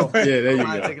taking an L. Yeah, there you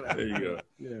go. There you go.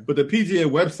 Yeah. But the PGA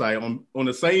website on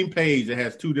the same page, it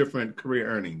has two different career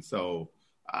earnings. So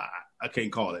I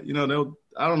can't call it.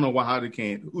 I don't know how they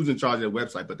can't. Who's in charge of that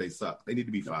website? But they suck. They need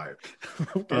to be fired.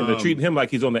 And they're treating him like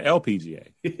he's on the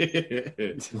LPGA.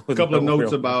 A couple of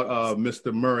notes about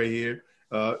Mr. Murray here.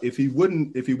 If he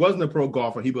wasn't a pro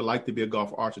golfer, he would like to be a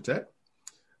golf architect.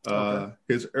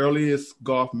 His earliest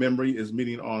golf memory is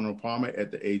meeting Arnold Palmer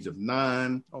at the age of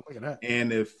 9. Oh, look at that.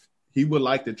 And if he would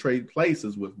like to trade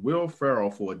places with Will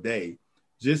Ferrell for a day,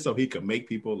 just so he could make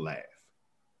people laugh.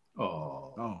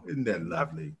 Oh, isn't that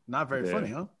lovely? Not very funny,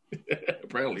 huh?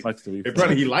 Apparently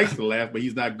he likes to laugh, but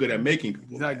he's not good at making people.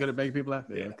 He's not good at making people laugh.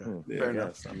 Yeah. Okay. Fair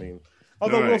enough. I mean,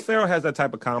 although Will Ferrell has that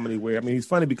type of comedy where, he's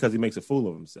funny because he makes a fool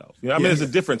of himself. It's a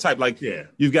different type.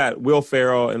 You've got Will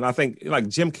Ferrell, and I think like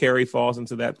Jim Carrey falls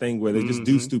into that thing where they just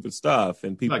do stupid stuff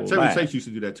and people Terry Tate used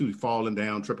to do that too, falling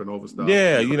down, tripping over stuff.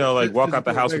 Yeah, like walk out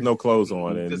the house with no clothes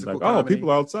on and like, comedy. People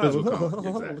outside.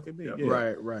 Look at me.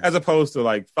 Yeah. Right. As opposed to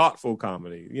like thoughtful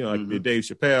comedy, like Dave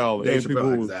Chappelle, people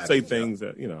who say things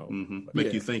that,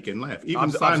 make you think and laugh.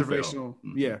 Even observational.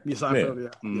 Yeah,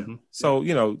 Seinfeld, yeah.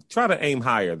 So, try to aim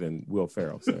higher than Will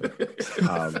Ferrell said.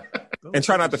 And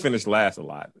try not to finish last a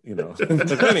lot,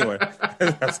 But anyway,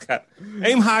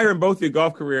 aim higher in both your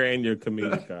golf career and your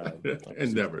comedic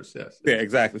endeavors. Yes. Yeah,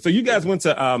 exactly. So you guys went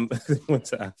to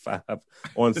F5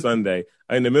 on Sunday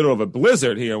in the middle of a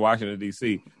blizzard here in Washington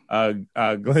D.C. Glenn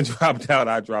dropped out.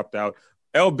 I dropped out.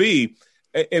 LB,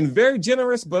 and very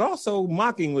generous, but also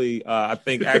mockingly, I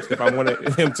think asked if I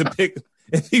wanted him to pick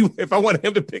if I wanted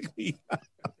him to pick me.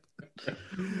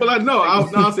 Well, I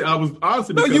was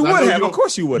honestly. No, you would have. Of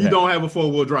course, you would. You don't have a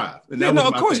 4-wheel drive. And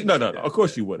of course, of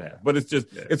course you would have. But it's just,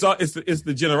 it's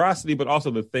the generosity, but also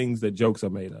the things that jokes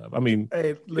are made of. I mean,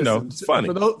 hey, listen, it's funny.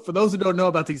 For those who don't know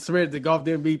about these threads, the Golf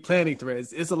DMV planning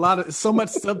threads, it's so much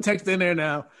subtext in there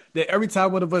now that every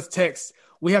time one of us texts,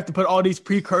 we have to put all these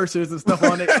precursors and stuff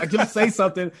on it. Like, you'll say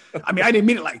something. I mean, I didn't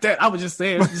mean it like that. I was just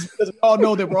saying, just because we all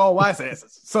know that we're all wise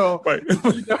asses. So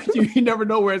you never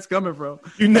know where it's coming from.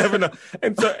 You never know.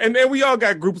 And so, and then we all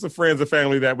got groups of friends and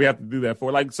family that we have to do that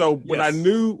for. Like, so when I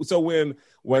knew, so when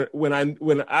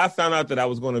I found out that I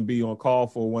was going to be on call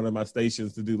for one of my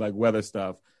stations to do like weather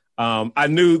stuff, I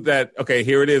knew that, okay,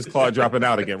 here it is, Claude dropping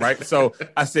out again, right? So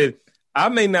I said, I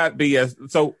may not be as,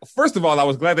 so first of all, I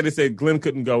was glad that they said Glenn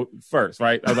couldn't go first,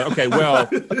 right? I was like, okay, well,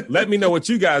 let me know what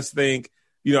you guys think.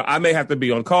 I may have to be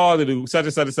on call to do such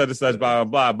and such and such and such, blah,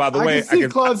 blah, blah. By the way, I can see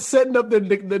Claude setting up the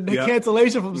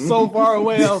cancellation from so far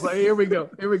away. I was like, here we go.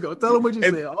 Tell him what you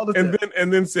said. All the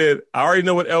and then said, I already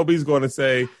know what LB's going to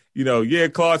say.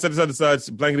 Claude, such and such and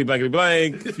such, blankety, blankety,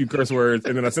 blank, a few curse words.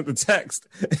 And then I sent the text.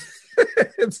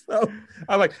 And so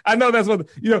I know that's what,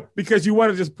 because you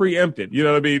want to just preempt it, you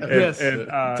know what I mean? And, yes.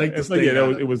 Take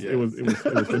the it was,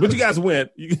 but you guys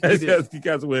went. You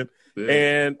guys went. Yeah.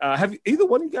 And have either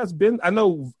one of you guys been? I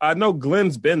know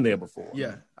Glenn's been there before.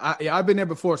 Yeah. I've been there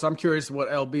before, so I'm curious what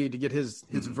LB to get his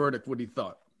verdict, what he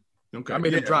thought. Okay. I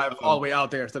made him drive all the way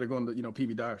out there instead of going to,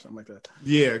 PB Dye or something like that.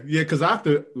 Yeah, because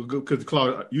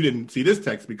Claude, you didn't see this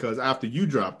text because after you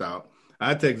dropped out,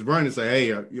 I text Vernon and say,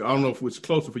 hey, I don't know if it's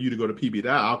closer for you to go to PB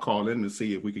Dye. I'll call in and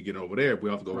see if we could get over there if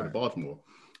we have to go over to Baltimore.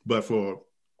 But for,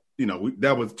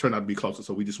 that was turned out to be closer,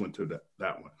 so we just went to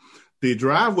that one. The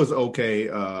drive was okay.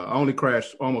 I only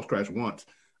almost crashed once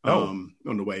on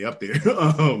the way up there.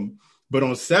 But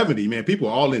on 70, man, people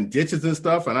were all in ditches and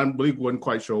stuff, and I really wasn't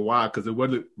quite sure why because it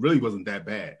really wasn't that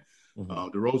bad.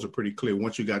 Mm-hmm. The roads are pretty clear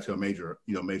once you got to a major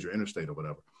interstate or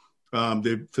whatever.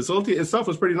 The facility itself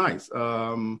was pretty nice.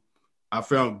 I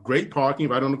found great parking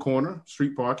right on the corner,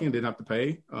 street parking, didn't have to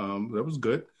pay. That was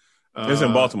good. It's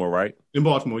in Baltimore, right? In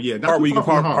Baltimore, yeah. Where you can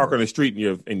park on the street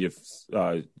and your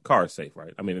car is safe,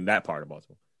 right? I mean, in that part of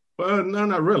Baltimore. Well, no,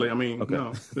 not really. I mean,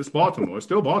 no, it's Baltimore. It's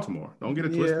still Baltimore. Don't get it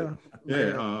twisted.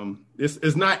 Yeah.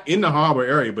 It's not in the harbor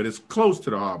area, but it's close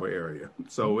to the harbor area.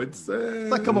 So it's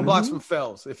like a couple blocks from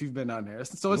Fells, if you've been down there.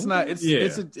 So it's not. It's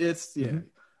yeah.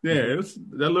 Yeah, it was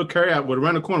that little carryout. But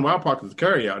around the corner where I parked was a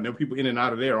carryout, and there were people in and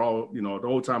out of there all the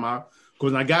whole time.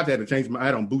 Because when I got there to change I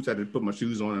had on boots, I had to put my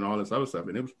shoes on and all this other stuff,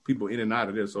 and there was people in and out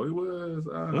of there. So it was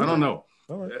I don't know.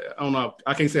 Right. I don't know.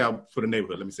 I can't say for the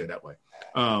neighborhood. Let me say it that way.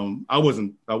 I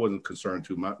wasn't concerned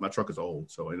too. My truck is old,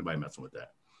 so anybody messing with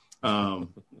that.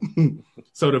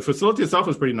 So the facility itself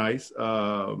is pretty nice.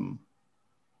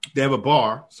 They have a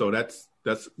bar, so that's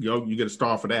you get a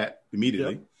star for that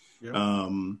immediately. Yep.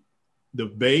 The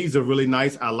bays are really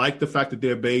nice. I like the fact that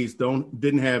their bays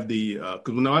didn't have the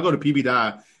because when I go to PB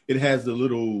Dye, it has the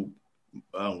little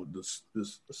this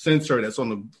sensor that's on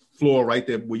the floor right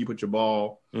there where you put your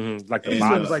ball. Like the City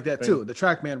Swing was like that too. The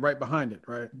TrackMan right behind it,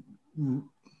 right? Who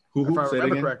if I say it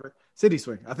remember again? correctly. City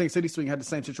Swing. I think City Swing had the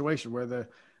same situation where the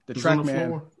was on the TrackMan.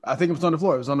 floor? I think it was on the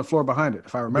floor. It was on the floor behind it,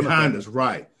 if I remember. Behind correctly. us,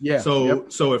 right? Yeah.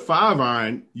 So at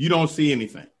 5-iron, you don't see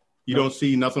anything. You don't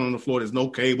see nothing on the floor. There's no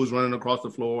cables running across the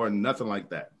floor and nothing like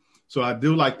that. So I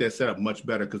do like that setup much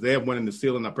better because they have one in the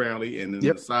ceiling apparently and in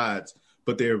the sides,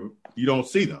 but you don't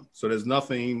see them. So there's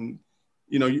nothing,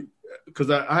 because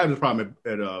I have this problem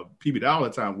at PBD all the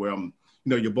time where you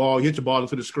hit your ball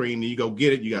into the screen and you go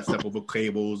get it. You got to step over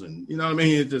cables and you know what I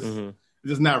mean. It's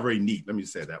just not very neat. Let me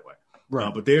say it that way.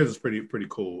 Right. But theirs is pretty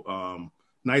cool.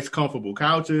 Nice, comfortable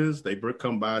couches. They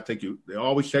come by, take you. They're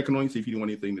always checking on you, see if you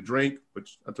want anything to drink,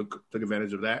 which I took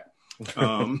advantage of that.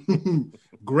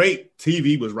 Great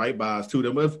TV was right by us too.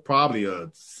 There was probably a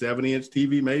 70-inch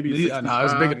TV, maybe. No,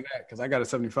 it's bigger than that because I got a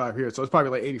 75 here, so it's probably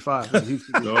like 85.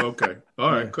 Oh, okay,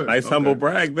 all right, good. Nice humble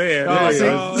brag there.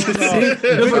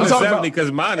 Bigger 70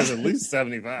 because mine is at least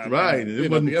 75. Right, it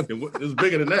was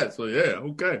bigger than that. So yeah,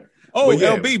 okay. Oh,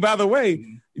 LB, by the way,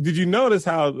 did you notice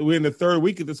how we're in the third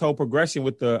week of this whole progression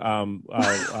with the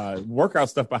workout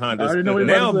stuff behind us?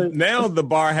 Now the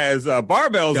bar has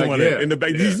barbells on it in the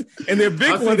back, and they're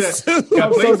big ones too.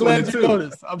 I'm so glad you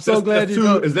noticed. I'm so glad you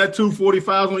noticed. Is that 2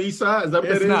 45s on each side? Is that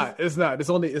what It's not.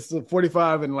 It's a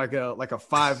 45 and like a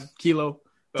 5 kilo.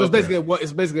 So it's basically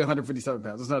 157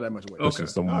 pounds. It's not that much weight. Pushing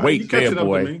some weight there,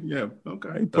 boy. Yeah,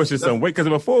 okay. He pushing some weight because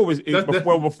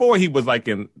before he was like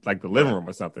in like the living room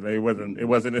or something. It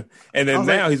wasn't. And then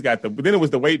now he's got then it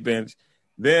was the weight bench.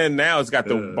 Then now it's got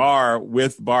the bar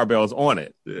with barbells on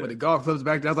it. With the golf clubs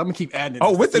back there, I'm gonna keep adding it.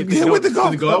 Oh, with the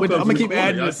golf clubs. I'm gonna keep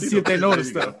adding it to see if they notice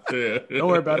stuff. Don't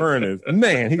worry about it. Ernest,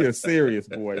 man, he is serious,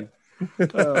 boy.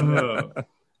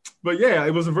 But yeah,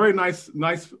 it was a very nice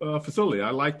facility. I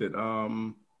liked it.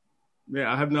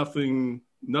 I have nothing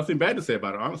bad to say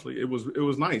about it. Honestly, it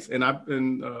was nice, and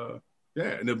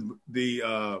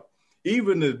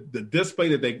even the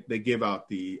display that they give out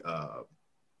the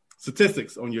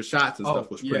statistics on your shots and stuff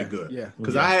was pretty good. Yeah,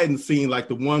 because I hadn't seen like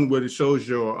the one where it shows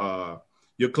your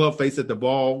club face at the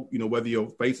ball. Whether your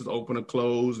face is open or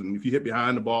closed, and if you hit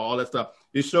behind the ball, all that stuff.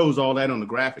 It shows all that on the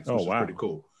graphics, which is pretty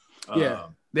cool. Yeah,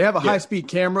 they have a high-speed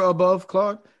camera above,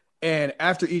 Claude. And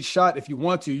after each shot, if you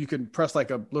want to, you can press like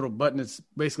a little button. It's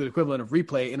basically the equivalent of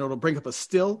replay, and it'll bring up a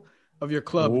still of your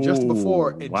club just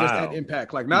before it just had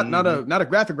impact, like not a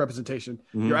graphic representation,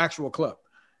 your actual club.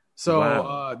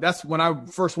 So that's when I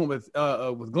first went with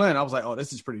Glenn. I was like, oh,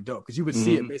 this is pretty dope because you would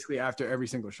see it basically after every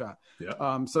single shot.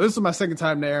 Yeah. So this was my second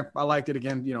time there. I liked it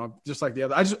again. Just like the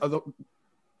other.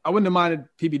 I wouldn't have minded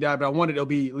PB Dive, but I wanted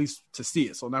LB at least to see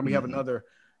it. So now we have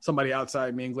somebody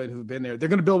outside me and Glenn who've been there. They're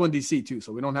going to build one in DC too,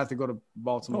 so we don't have to go to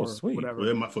Baltimore or whatever.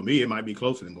 Well, for me, it might be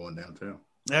closer than going downtown.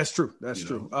 That's true. That's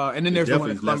true. And then there's the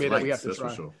one in Columbia that we have to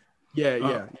try. Sure.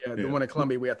 Yeah. The one in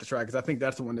Columbia we have to try because I think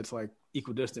that's the one that's like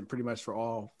equidistant pretty much for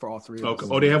all three of us.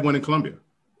 Oh, they have one in Columbia.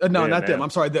 No, not them. I'm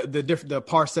sorry. The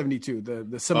Par 72,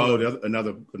 the similar. Oh,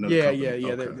 another. Yeah.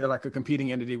 Okay. They're like a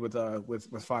competing entity with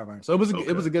 5-iron. So it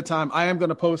was a good time. I am going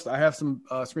to post. I have some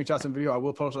screenshots and video. I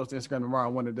will post those to Instagram tomorrow.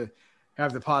 I wanted to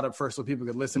have the pod up first so people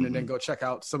could listen and then go check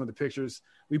out some of the pictures.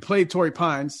 We played Torrey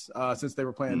Pines since they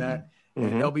were playing that.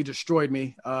 And LB destroyed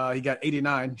me. He got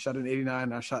 89, shot an 89,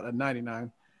 and I shot a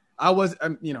 99. It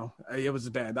was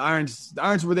bad. The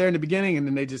irons were there in the beginning, and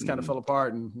then they just kind of fell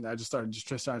apart, and I just started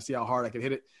trying to see how hard I could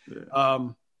hit it. Yeah.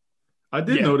 I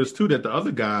did notice too that the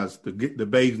other guys, the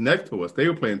bays next to us, they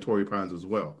were playing Torrey Pines as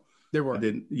well. They were.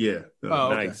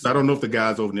 Nice. I don't know if the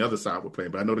guys over on the other side were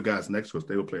playing, but I know the guys next to us,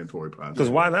 they were playing Torrey Pines. Because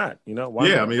why not? Why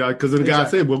not? I mean, because the guy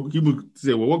said, well,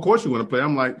 what course you want to play?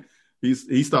 I'm like, he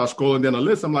starts scrolling down the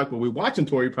list. I'm like, well, we're watching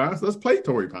Torrey Pines. Let's play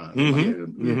Torrey Pines.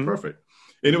 Perfect.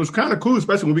 And it was kind of cool,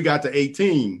 especially when we got to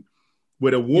 18,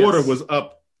 where the water was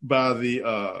up by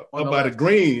the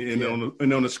green,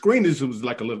 and on the screen, this was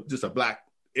like just a black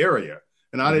area.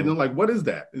 And I didn't know, like, what is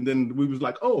that? And then we was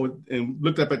like, oh, and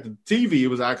looked up at the TV. It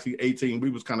was actually 18. We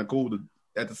was kind of cool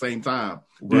at the same time.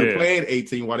 We were playing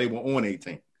 18 while they were on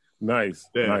 18. Nice.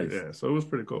 Nice. Yeah. So it was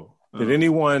pretty cool. Did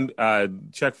anyone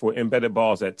check for embedded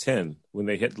balls at 10 when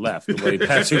they hit left, the way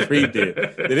Patrick Reed did?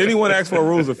 Did anyone ask for a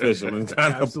rules official? And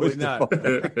Absolutely not.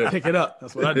 Pick it up.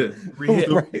 That's what I did.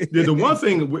 The one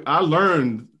thing I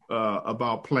learned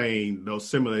about playing those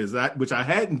simulators, which I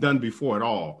hadn't done before at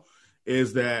all,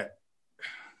 is that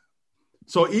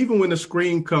so even when the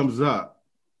screen comes up,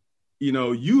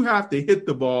 you have to hit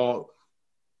the ball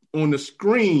on the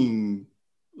screen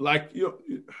like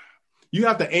you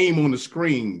have to aim on the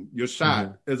screen, your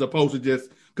shot, as opposed to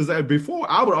just – because before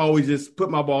I would always just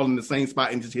put my ball in the same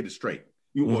spot and just hit it straight.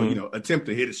 attempt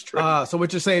to hit it straight. So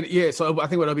what you're saying, so I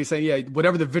think what I'll be saying,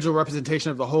 whatever the visual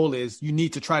representation of the hole is, you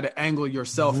need to try to angle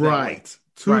yourself right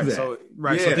to that. So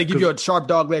if they give you a sharp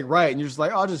dog leg right, and you're just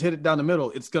like, I'll just hit it down the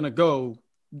middle, it's gonna go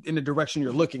in the direction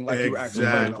you're looking, like you actually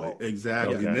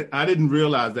exactly. Okay. I didn't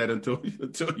realize that until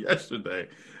yesterday,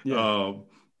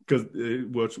 because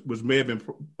which may have been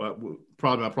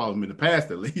probably my problem in the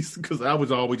past, at least, because I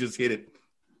was always just hit it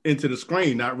into the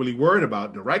screen, not really worried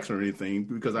about direction or anything,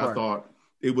 because I thought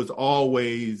it was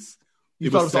always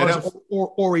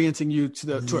orienting you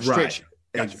to a straight shot.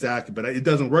 Exactly, but it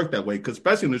doesn't work that way, because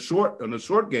especially on the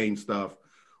short game stuff,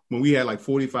 when we had like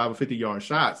 45 or 50-yard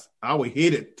shots, I would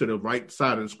hit it to the right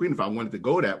side of the screen if I wanted to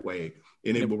go that way,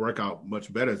 and it would work out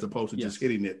much better as opposed to just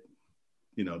hitting it,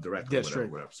 directly.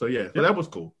 Whatever. So so that was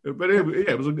cool. But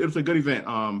it was a good event.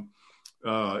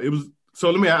 It was.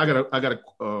 So I got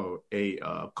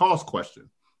a cost question.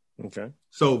 Okay.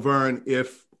 So Vern,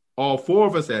 if all four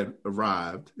of us had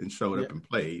arrived and showed up and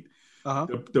played,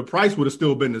 the price would have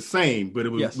still been the same,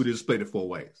 but we just split it 4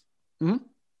 ways. Mm-hmm.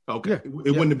 Okay. It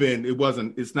wouldn't have been. It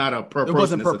wasn't. It's not a per person. It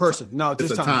wasn't per person. No,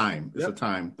 it's a time. It's a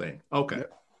time thing. Okay.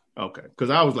 Yep. Okay. Because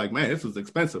I was like, man, this was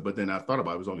expensive, but then I thought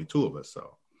about it was only 2 of us,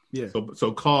 so. Yeah.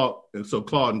 So Claude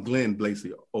and Glenn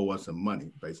basically owe us some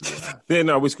money, basically. Then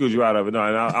no, we screwed you out of it. No,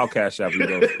 and I'll cash out you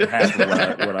half of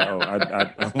what I owe.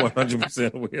 I'm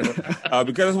 100% will,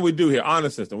 because that's what we do here. Honor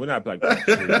system. We're not like that.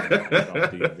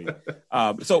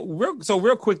 So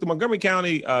real quick, the Montgomery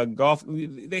County golf,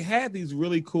 they had these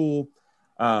really cool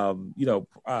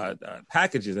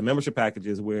packages and membership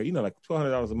packages where, like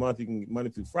 $1,200 a month, you can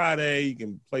Monday through Friday, you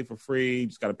can play for free, you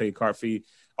just got to pay a cart fee,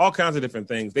 all kinds of different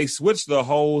things. They switched the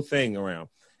whole thing around.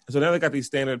 So now they got these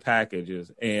standard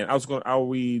packages, and I'll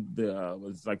read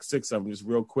it's like 6 of them just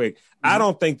real quick. Mm-hmm. I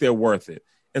don't think they're worth it.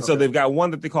 And so they've got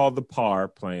one that they call the PAR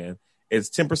plan. It's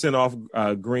 10% off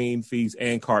green fees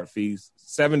and cart fees,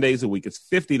 7 days a week. It's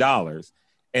 $50.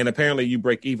 And apparently you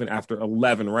break even after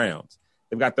 11 rounds.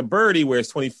 They've got the Birdie, where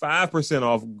it's 25%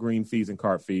 off green fees and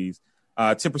cart fees,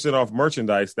 10% off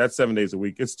merchandise. That's 7 days a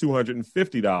week. It's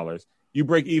 $250. You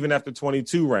break even after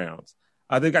 22 rounds.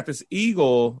 They've got this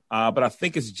Eagle, but I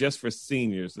think it's just for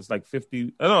seniors. It's like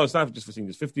 50. No, it's not just for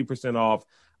seniors. 50% off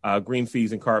green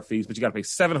fees and cart fees, but you got to pay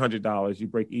 $700. You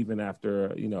break even after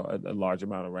a large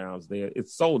amount of rounds. There,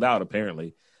 it's sold out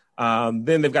apparently. Then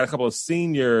they've got a couple of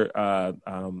senior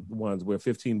ones where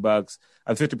 $15,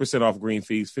 50% off green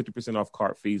fees, 50% off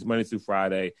cart fees, Monday through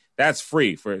Friday. That's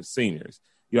free for seniors.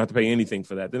 You don't have to pay anything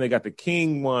for that. Then they got the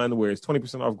King one where it's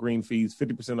 20% off green fees,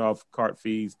 50% off cart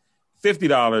fees,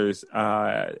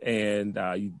 $50,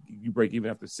 and you break even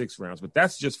after 6 rounds. But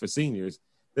that's just for seniors.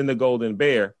 Then the Golden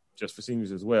Bear, just for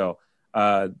seniors as well,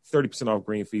 30% off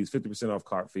green fees, 50% off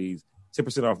cart fees,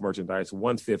 10% off merchandise,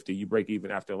 $150. You break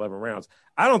even after 11 rounds.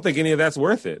 I don't think any of that's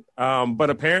worth it. But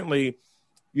apparently,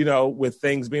 with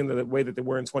things being the way that they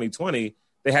were in 2020,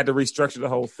 they had to restructure the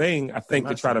whole thing, I think,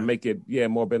 to try to make it,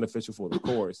 more beneficial for the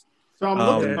course. So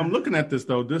I'm looking at this,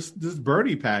 though. This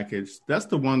Birdie package, that's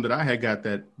the one that I had got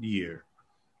that year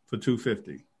for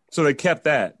 $250. So they kept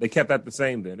that. They kept that the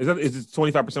same then. Is it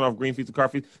 25% off green fees and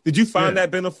cart fees? Did you find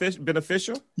that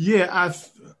beneficial?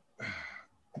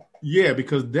 Yeah,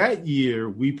 because that year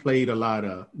we played a lot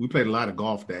of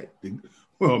golf maybe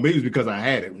it's because I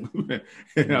had it.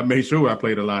 I made sure I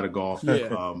played a lot of golf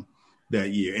that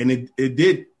year, and it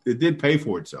did pay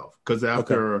for itself, because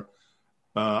after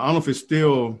I don't know if it's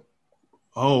still.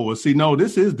 Oh, well, see, no,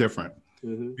 this is different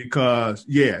because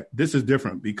this is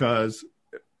different because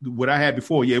what I had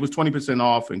before, it was 20%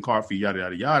 off and cart fee, yada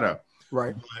yada yada.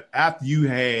 Right. But after you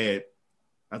had,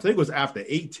 I think it was after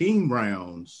 18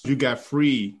 rounds, you got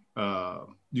free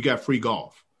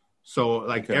golf. So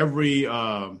like every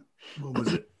what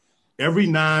was it? Every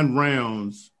 9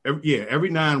 rounds, every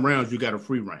 9 rounds you got a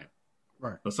free round.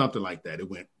 Right. Or something like that. It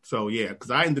went. So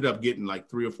because I ended up getting like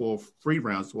 3 or 4 free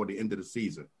rounds toward the end of the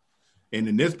season. And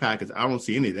in this package, I don't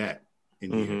see any of that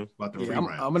in here about the free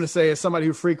rounds. I'm going to say, as somebody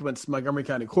who frequents Montgomery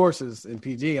County courses in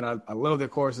PG, and I love their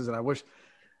courses, and I wish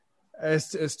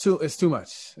it's too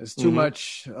much. It's too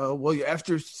much. Well,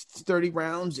 after 30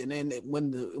 rounds, and then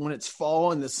when it's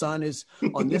fall and the sun is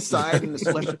on this side and the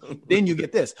celestial, then you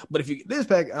get this. But if you get this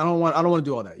pack, I don't want to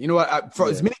do all that. You know what? For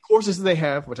as many courses as they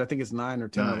have, which I think is 9 or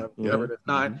 10 or 11, whatever it is,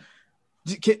 9.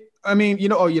 I mean,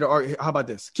 how about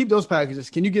this? Keep those packages.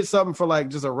 Can you get something for like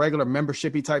just a regular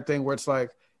membership-y type thing where it's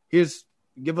like, give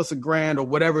us $1,000 or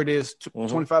whatever it is,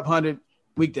 2,500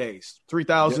 weekdays,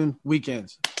 3,000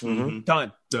 weekends, done.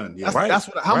 Yeah. That's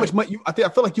how much money I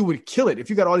feel like you would kill it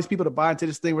if you got all these people to buy into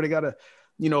this thing where they gotta,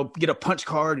 get a punch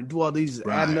card and do all these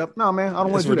adding up. No, man, I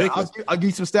don't want to do that. I'll give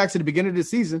you some stacks at the beginning of the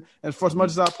season, and for as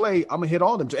much as I play, I'm gonna hit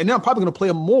all of them, and then I'm probably gonna play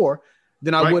them more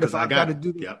than I would if I got to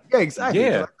do. Yeah, exactly.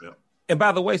 Yeah. And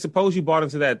by the way, suppose you bought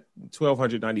into that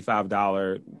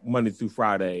 $1,295 Monday through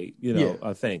Friday,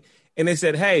 thing. And they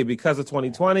said, hey, because of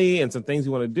 2020 and some things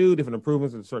you want to do, different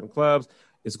improvements in certain clubs,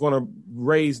 it's going to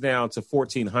raise down to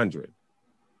 $1,400.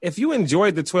 If you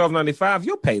enjoyed the $1,295,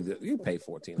 you'll pay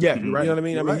 $1,400. Yeah, right. You know what I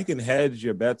mean? You're right. You can hedge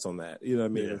your bets on that. You know what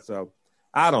I mean? Yeah. And so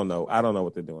I don't know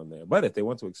what they're doing there. But if they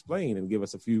want to explain and give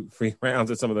us a few free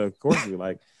rounds at some of the courses we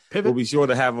like, we'll be sure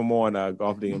to have them on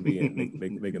Golf DMV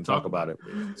and they can talk about it.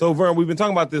 So, Vern, we've been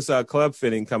talking about this club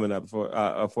fitting coming up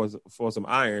for some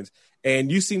irons,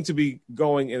 and you seem to be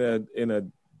going in a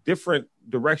different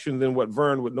direction than what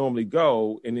Vern would normally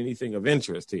go in anything of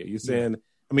interest here. You're saying,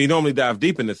 I mean, you normally dive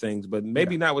deep into things, but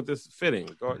maybe not with this fitting.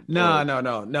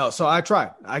 No. So I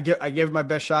tried. I gave it my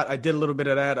best shot. I did a little bit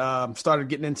of that. Started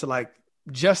getting into like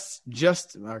just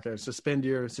okay. Suspend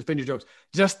your jokes.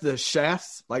 Just the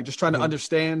shafts, like just trying to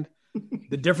understand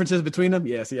the differences between them.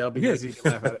 Yes, yeah, because you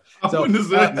can laugh at it. So, I wouldn't have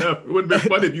said nothing. It wouldn't be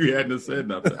funny if you hadn't said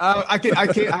nothing. I can't.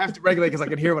 I have to regulate because I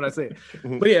can hear what I say.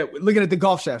 But yeah, looking at the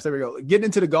golf shafts. There we go. Getting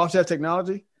into the golf shaft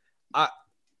technology.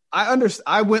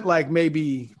 I went like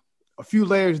maybe a few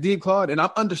layers deep, Claude, and I'm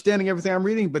understanding everything I'm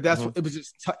reading. But that's it was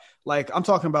just like I'm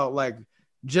talking about like.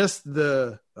 Just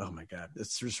oh my God,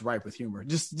 it's just ripe with humor.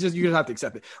 Just you just have to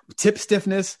accept it. Tip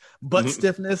stiffness, butt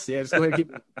stiffness. Yeah, just go ahead and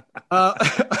keep it.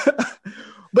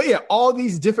 But yeah, all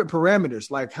these different parameters,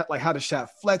 like how the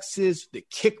shaft flexes, the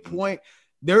kick point.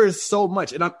 There is so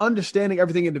much, and I'm understanding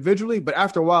everything individually. But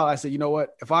after a while, I said, you know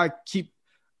what? If I keep,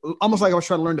 almost like I was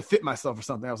trying to learn to fit myself or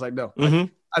something. I was like, no. You were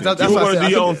going to do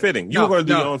your own fitting. You were going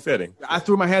to do your own fitting. I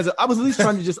threw my hands up. I was at least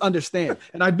trying to just understand,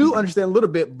 and I do understand a little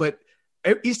bit, but.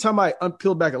 Each time I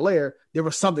peeled back a layer, there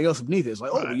was something else beneath it. It's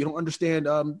like, you don't understand,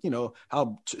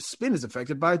 how spin is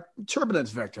affected by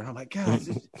turbulence vector. And I'm like, God,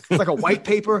 it's like a white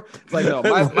paper. It's like, no,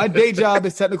 my day job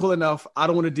is technical enough. I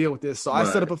don't want to deal with this. So I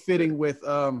set up a fitting with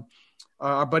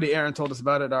our buddy Aaron told us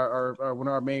about it. Our one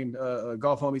of our main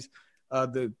golf homies,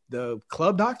 the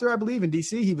club doctor, I believe in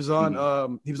DC. He was on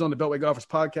the Beltway Golfers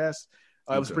podcast.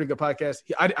 It was a pretty good podcast.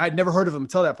 I'd never heard of him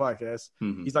until that podcast.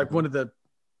 He's like one of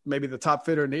maybe the top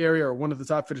fitter in the area or one of the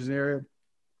top fitters in the area.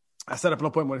 I set up an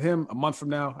appointment with him a month from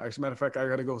now. As a matter of fact, I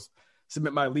got to go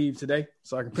submit my leave today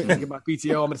so I can get my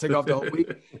PTO. I'm going to take off the whole week.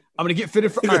 I'm going to get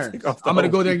fitted for irons. I'm going to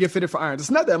go there and get fitted for irons.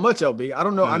 It's not that much, LB. I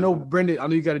don't know. I know Brendan. I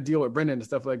know you got to deal with Brendan and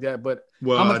stuff like that. But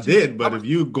I did. But if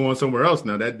you going somewhere else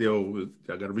now, that deal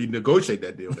I got to renegotiate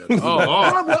that deal. We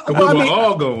were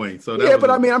all going. So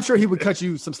I mean, I'm sure he would cut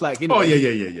you some slack. Anyway. Oh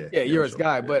yeah. Yeah, you're his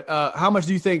guy. But how much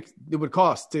do you think it would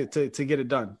cost to get it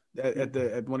done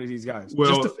at one of these guys? Well,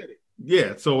 just to fit it.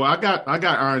 Yeah. So I got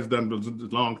irons done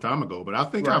a long time ago, but I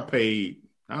think I paid.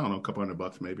 I don't know, a couple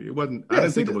 $100 maybe. It wasn't. I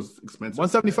didn't think it was expensive.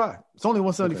 $175. It's only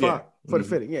 $175 for the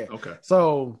fitting. Yeah. Okay.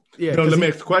 So yeah. The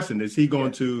next question is: he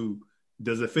going to?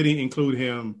 Does the fitting include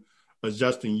him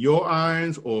adjusting your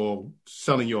irons, or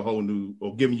selling your whole new,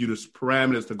 or giving you the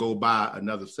parameters to go buy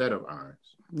another set of irons?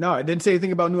 No, it didn't say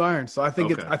anything about new irons. So I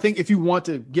think I think if you want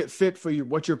to get fit for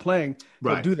what you're playing,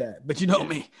 do that. But you know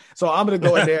me, so I'm gonna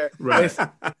go in there.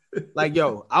 Like,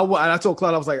 yo, I told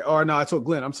Claude, I was like, oh no, I told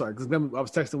Glenn, I'm sorry, because I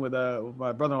was texting with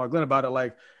my brother-in-law Glenn about it.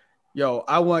 Like, yo,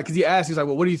 because he asked, he's like,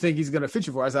 well, what do you think he's gonna fit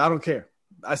you for? I said, I don't care.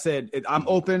 I said, I'm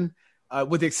open.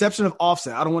 With the exception of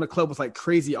offset, I don't want a club with like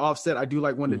crazy offset. I do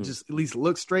like one that just at least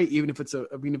looks straight, even if it's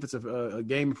a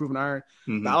game improving iron.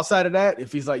 But outside of that,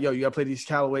 if he's like, yo, you gotta play these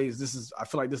Callaways, I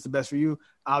feel like this is the best for you,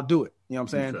 I'll do it. You know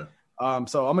what I'm saying? Okay.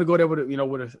 So I'm gonna go there with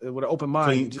an open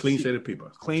mind, clean slate of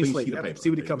paper, clean slate. See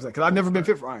what he comes at, because I've never been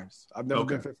fit for irons. I've never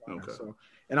been fit for irons. So,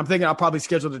 and I'm thinking I'll probably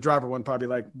schedule the driver one probably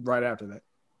like right after that.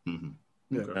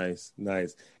 Yeah.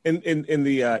 Nice. In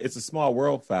the It's a Small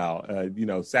World file.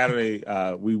 Saturday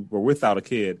we were without a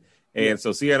kid, and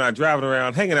so Sierra and I driving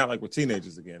around, hanging out like we're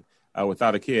teenagers again,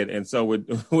 without a kid, and so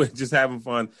we're just having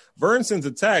fun. Vern sends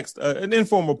a text, an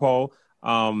informal poll.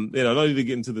 No need to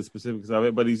get into the specifics of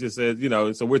it, but he just said,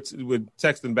 so we're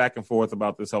texting back and forth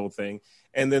about this whole thing.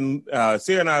 And then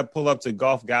Sierra and I pull up to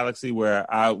Golf Galaxy, where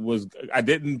I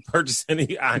didn't purchase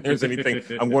any irons, anything.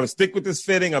 I'm going to stick with this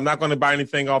fitting. I'm not going to buy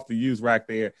anything off the used rack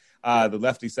there, the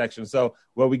lefty section. So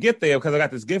we get there, because I got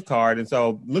this gift card, and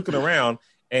so looking around,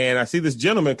 and I see this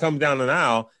gentleman come down an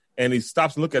aisle, and he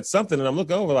stops and look at something, and I'm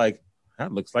looking over like,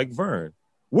 that looks like Vern.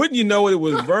 Wouldn't you know it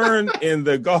was Vern in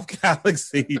the Golf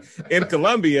Galaxy in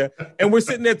Columbia, and we're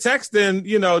sitting there texting,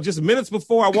 just minutes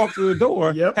before I walked through the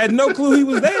door. Had no clue he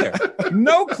was there.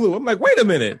 No clue. I'm like, wait a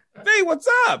minute. Hey, what's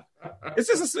up? it's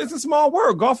a small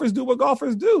world. Golfers do what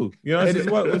golfers do. You know, this is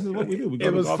what we do.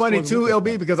 It was funny too,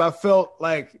 LB, because I felt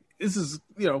like this is,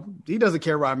 he doesn't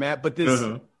care where I'm at, but this.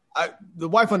 The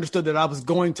wife understood that I was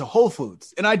going to Whole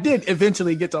Foods, and I did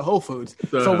eventually get to Whole Foods.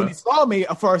 So when he saw me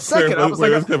for a second, I was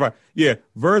like, "Yeah."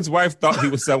 Vern's wife thought he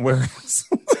was somewhere else.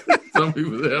 Some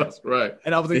people else, right?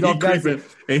 And I was in golf creeping,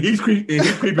 and he's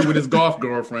creeping with his golf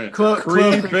girlfriend.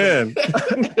 Creeping.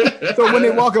 So when they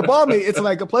walk up on me, it's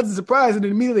like a pleasant surprise, and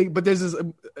then immediately, but there's this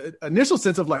initial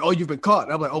sense of like, "Oh, you've been caught."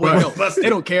 And I'm like, "Oh wait, no, they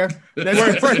don't care."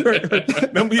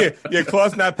 Yeah.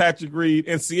 Claude's not Patrick Reed,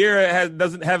 and Sierra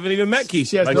haven't even met Keisha.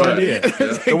 She has no idea.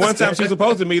 The one time she was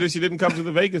supposed to meet her, she didn't come to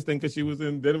the Vegas thing because she was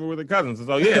in Denver with her cousins.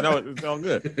 So it's all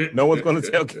good. No one's going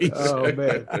to tell Keisha. Oh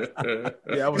man,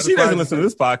 yeah, she doesn't listen to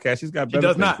this podcast. She's got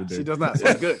better things to do. She does not.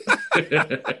 So good.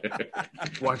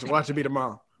 Watch it be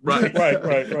tomorrow. Right.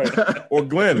 Or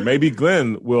Glenn. Maybe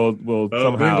Glenn will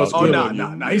somehow. Oh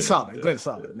no, he's solid. Glenn's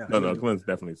solid. No, Glenn's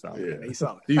definitely solid. Yeah, he's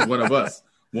solid. He's one of us.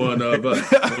 One of us.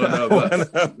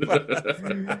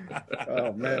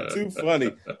 Oh man, too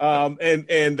funny.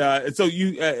 So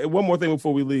you one more thing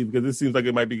before we leave, because this seems like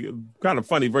it might be kind of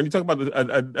funny. Vern, you talk about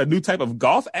a new type of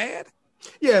golf ad.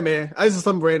 Yeah, man. This is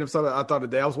some random stuff I thought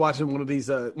today. I was watching one of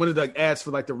the ads for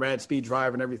like the Rad Speed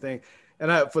Drive and everything,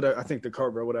 and I think the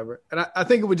Cobra or whatever. And I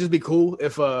think it would just be cool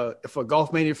if a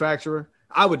golf manufacturer,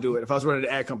 I would do it if I was running an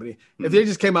ad company. Mm-hmm. If they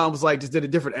just came out and was like, just did a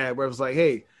different ad where it was like,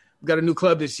 "Hey, we got a new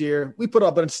club this year. We put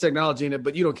up a bunch of technology in it,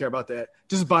 but you don't care about that.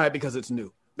 Just buy it because it's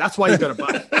new. That's why you're gonna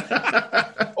buy it."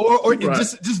 or right.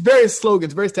 just various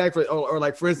slogans, various tags, or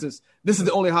like for instance, "This is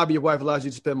the only hobby your wife allows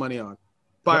you to spend money on.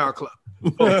 Buy our club."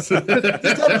 Just tell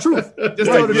the truth.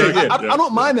 I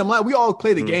don't mind them. Like we all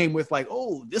play the game with like,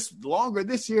 "Oh, this longer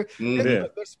this year." There's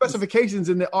specifications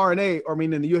in the RNA, or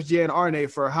in the USGA and RNA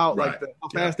for how how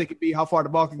fast they could be, how far the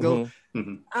ball can go.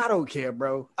 Mm-hmm. I don't care,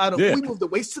 bro. We moved the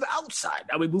weights to the outside.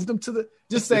 Now we moved them to the.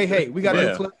 Just say, "Hey, we got a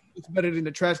new club. It's better than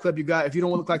the trash club you got. If you don't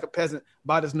want to look like a peasant,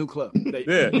 buy this new club."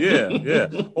 Yeah.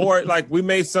 Or like we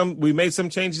made some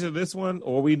changes to this one,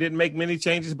 or we didn't make many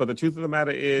changes. But the truth of the matter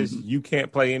is, you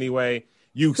can't play anyway.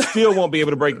 You still won't be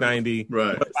able to break 90.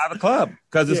 Right. But buy the club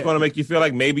because it's going to make you feel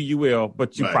like maybe you will,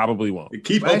 but you probably won't.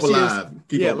 Keep hope alive.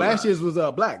 Last year's was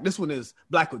black. This one is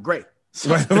black with gray. So,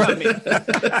 boom.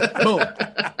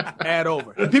 Add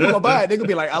over. If people will buy it, they're gonna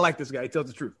be like, "I like this guy. He tells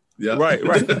the truth." Yeah. Right.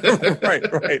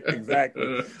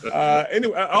 Exactly.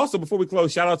 Anyway, also before we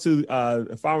close, shout out to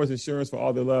Farmers Insurance for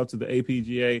all their love to the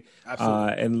APGA,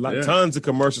 and tons of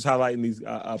commercials highlighting these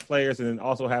players, and then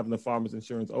also having the Farmers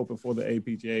Insurance open for the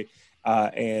APGA,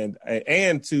 and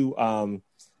to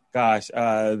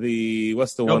the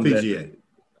what's the one LPGA.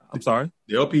 I'm sorry,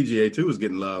 the LPGA too is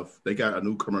getting love. They got a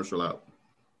new commercial out.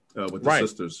 With the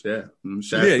sisters, absolutely.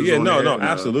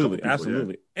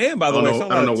 And by the way, I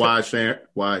don't know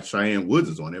why Cheyenne Woods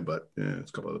is on there, but it's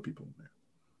a couple other people.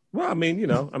 Well, it is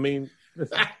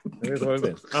what it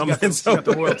is. Got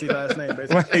the royalty last name,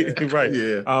 basically. Right.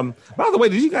 Yeah. By the way,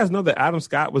 did you guys know that Adam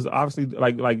Scott was obviously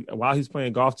like while he's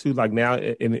playing golf too, like now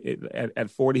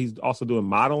at 40, he's also doing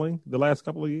modeling the last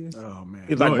couple of years. Oh man,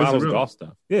 he models golf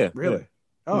stuff. Yeah, really. Yeah.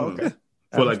 Oh, okay.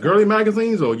 For like girly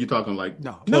magazines, or are you talking like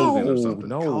clothing or something?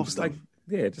 No, just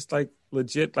like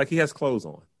legit. Like he has clothes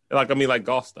on. Like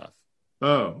golf stuff.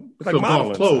 Oh, like so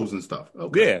golf clothes and stuff.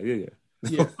 Okay.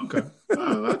 Yeah. Okay.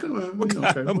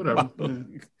 Whatever. Yeah.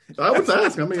 So I was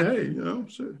asking. Hey,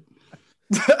 shit.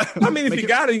 If you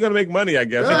got it, you're gonna make money, I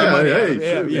guess.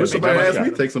 When somebody asks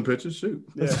me, take some pictures. Shoot.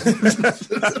 Yeah.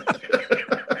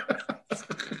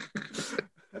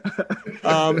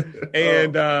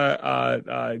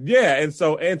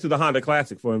 And to the Honda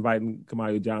Classic for inviting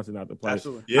Kamayu Johnson out to play.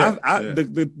 Absolutely. Yeah.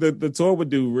 The tour would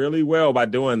do really well by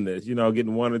doing this,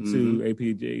 getting one or two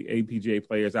APGA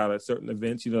players out at certain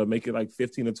events, make it like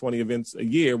 15 or 20 events a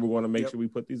year. We want to make sure we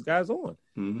put these guys on.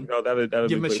 Mm-hmm. That'll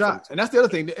give them a shot. And that's the other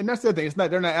thing. It's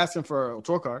not, they're not asking for a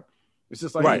tour card. It's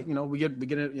just like, we get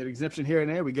an exemption here and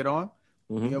there. We get on.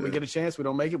 We get a chance. We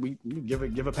don't make it. We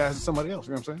give a pass to somebody else.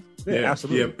 You know what I'm saying? Yeah,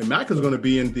 absolutely. Yeah, and Mac is going to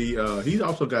be in the. He's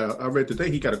also got. I read today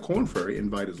he got a Corn Ferry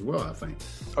invite as well. I think.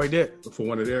 Oh, he did for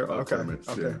one of their tournaments.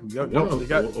 Okay. Yeah. You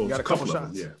got a couple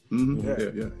shots. Yeah.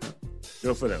 Mm-hmm. Yeah.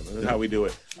 Good for them. That's how we do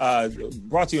it.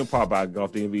 Brought to you in part by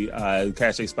Golf DMV.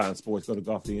 Cache Spine Sports. Go to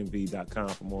golfdmv.com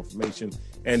for more information.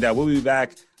 And we'll be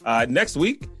back next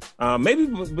week. Maybe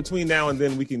between now and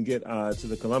then we can get to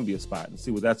the Columbia spot and see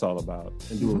what that's all about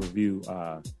and do a review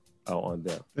on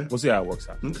them. Yeah. We'll see how it works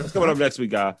out. Okay. It's coming up next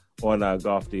week, on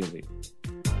Golf DMV.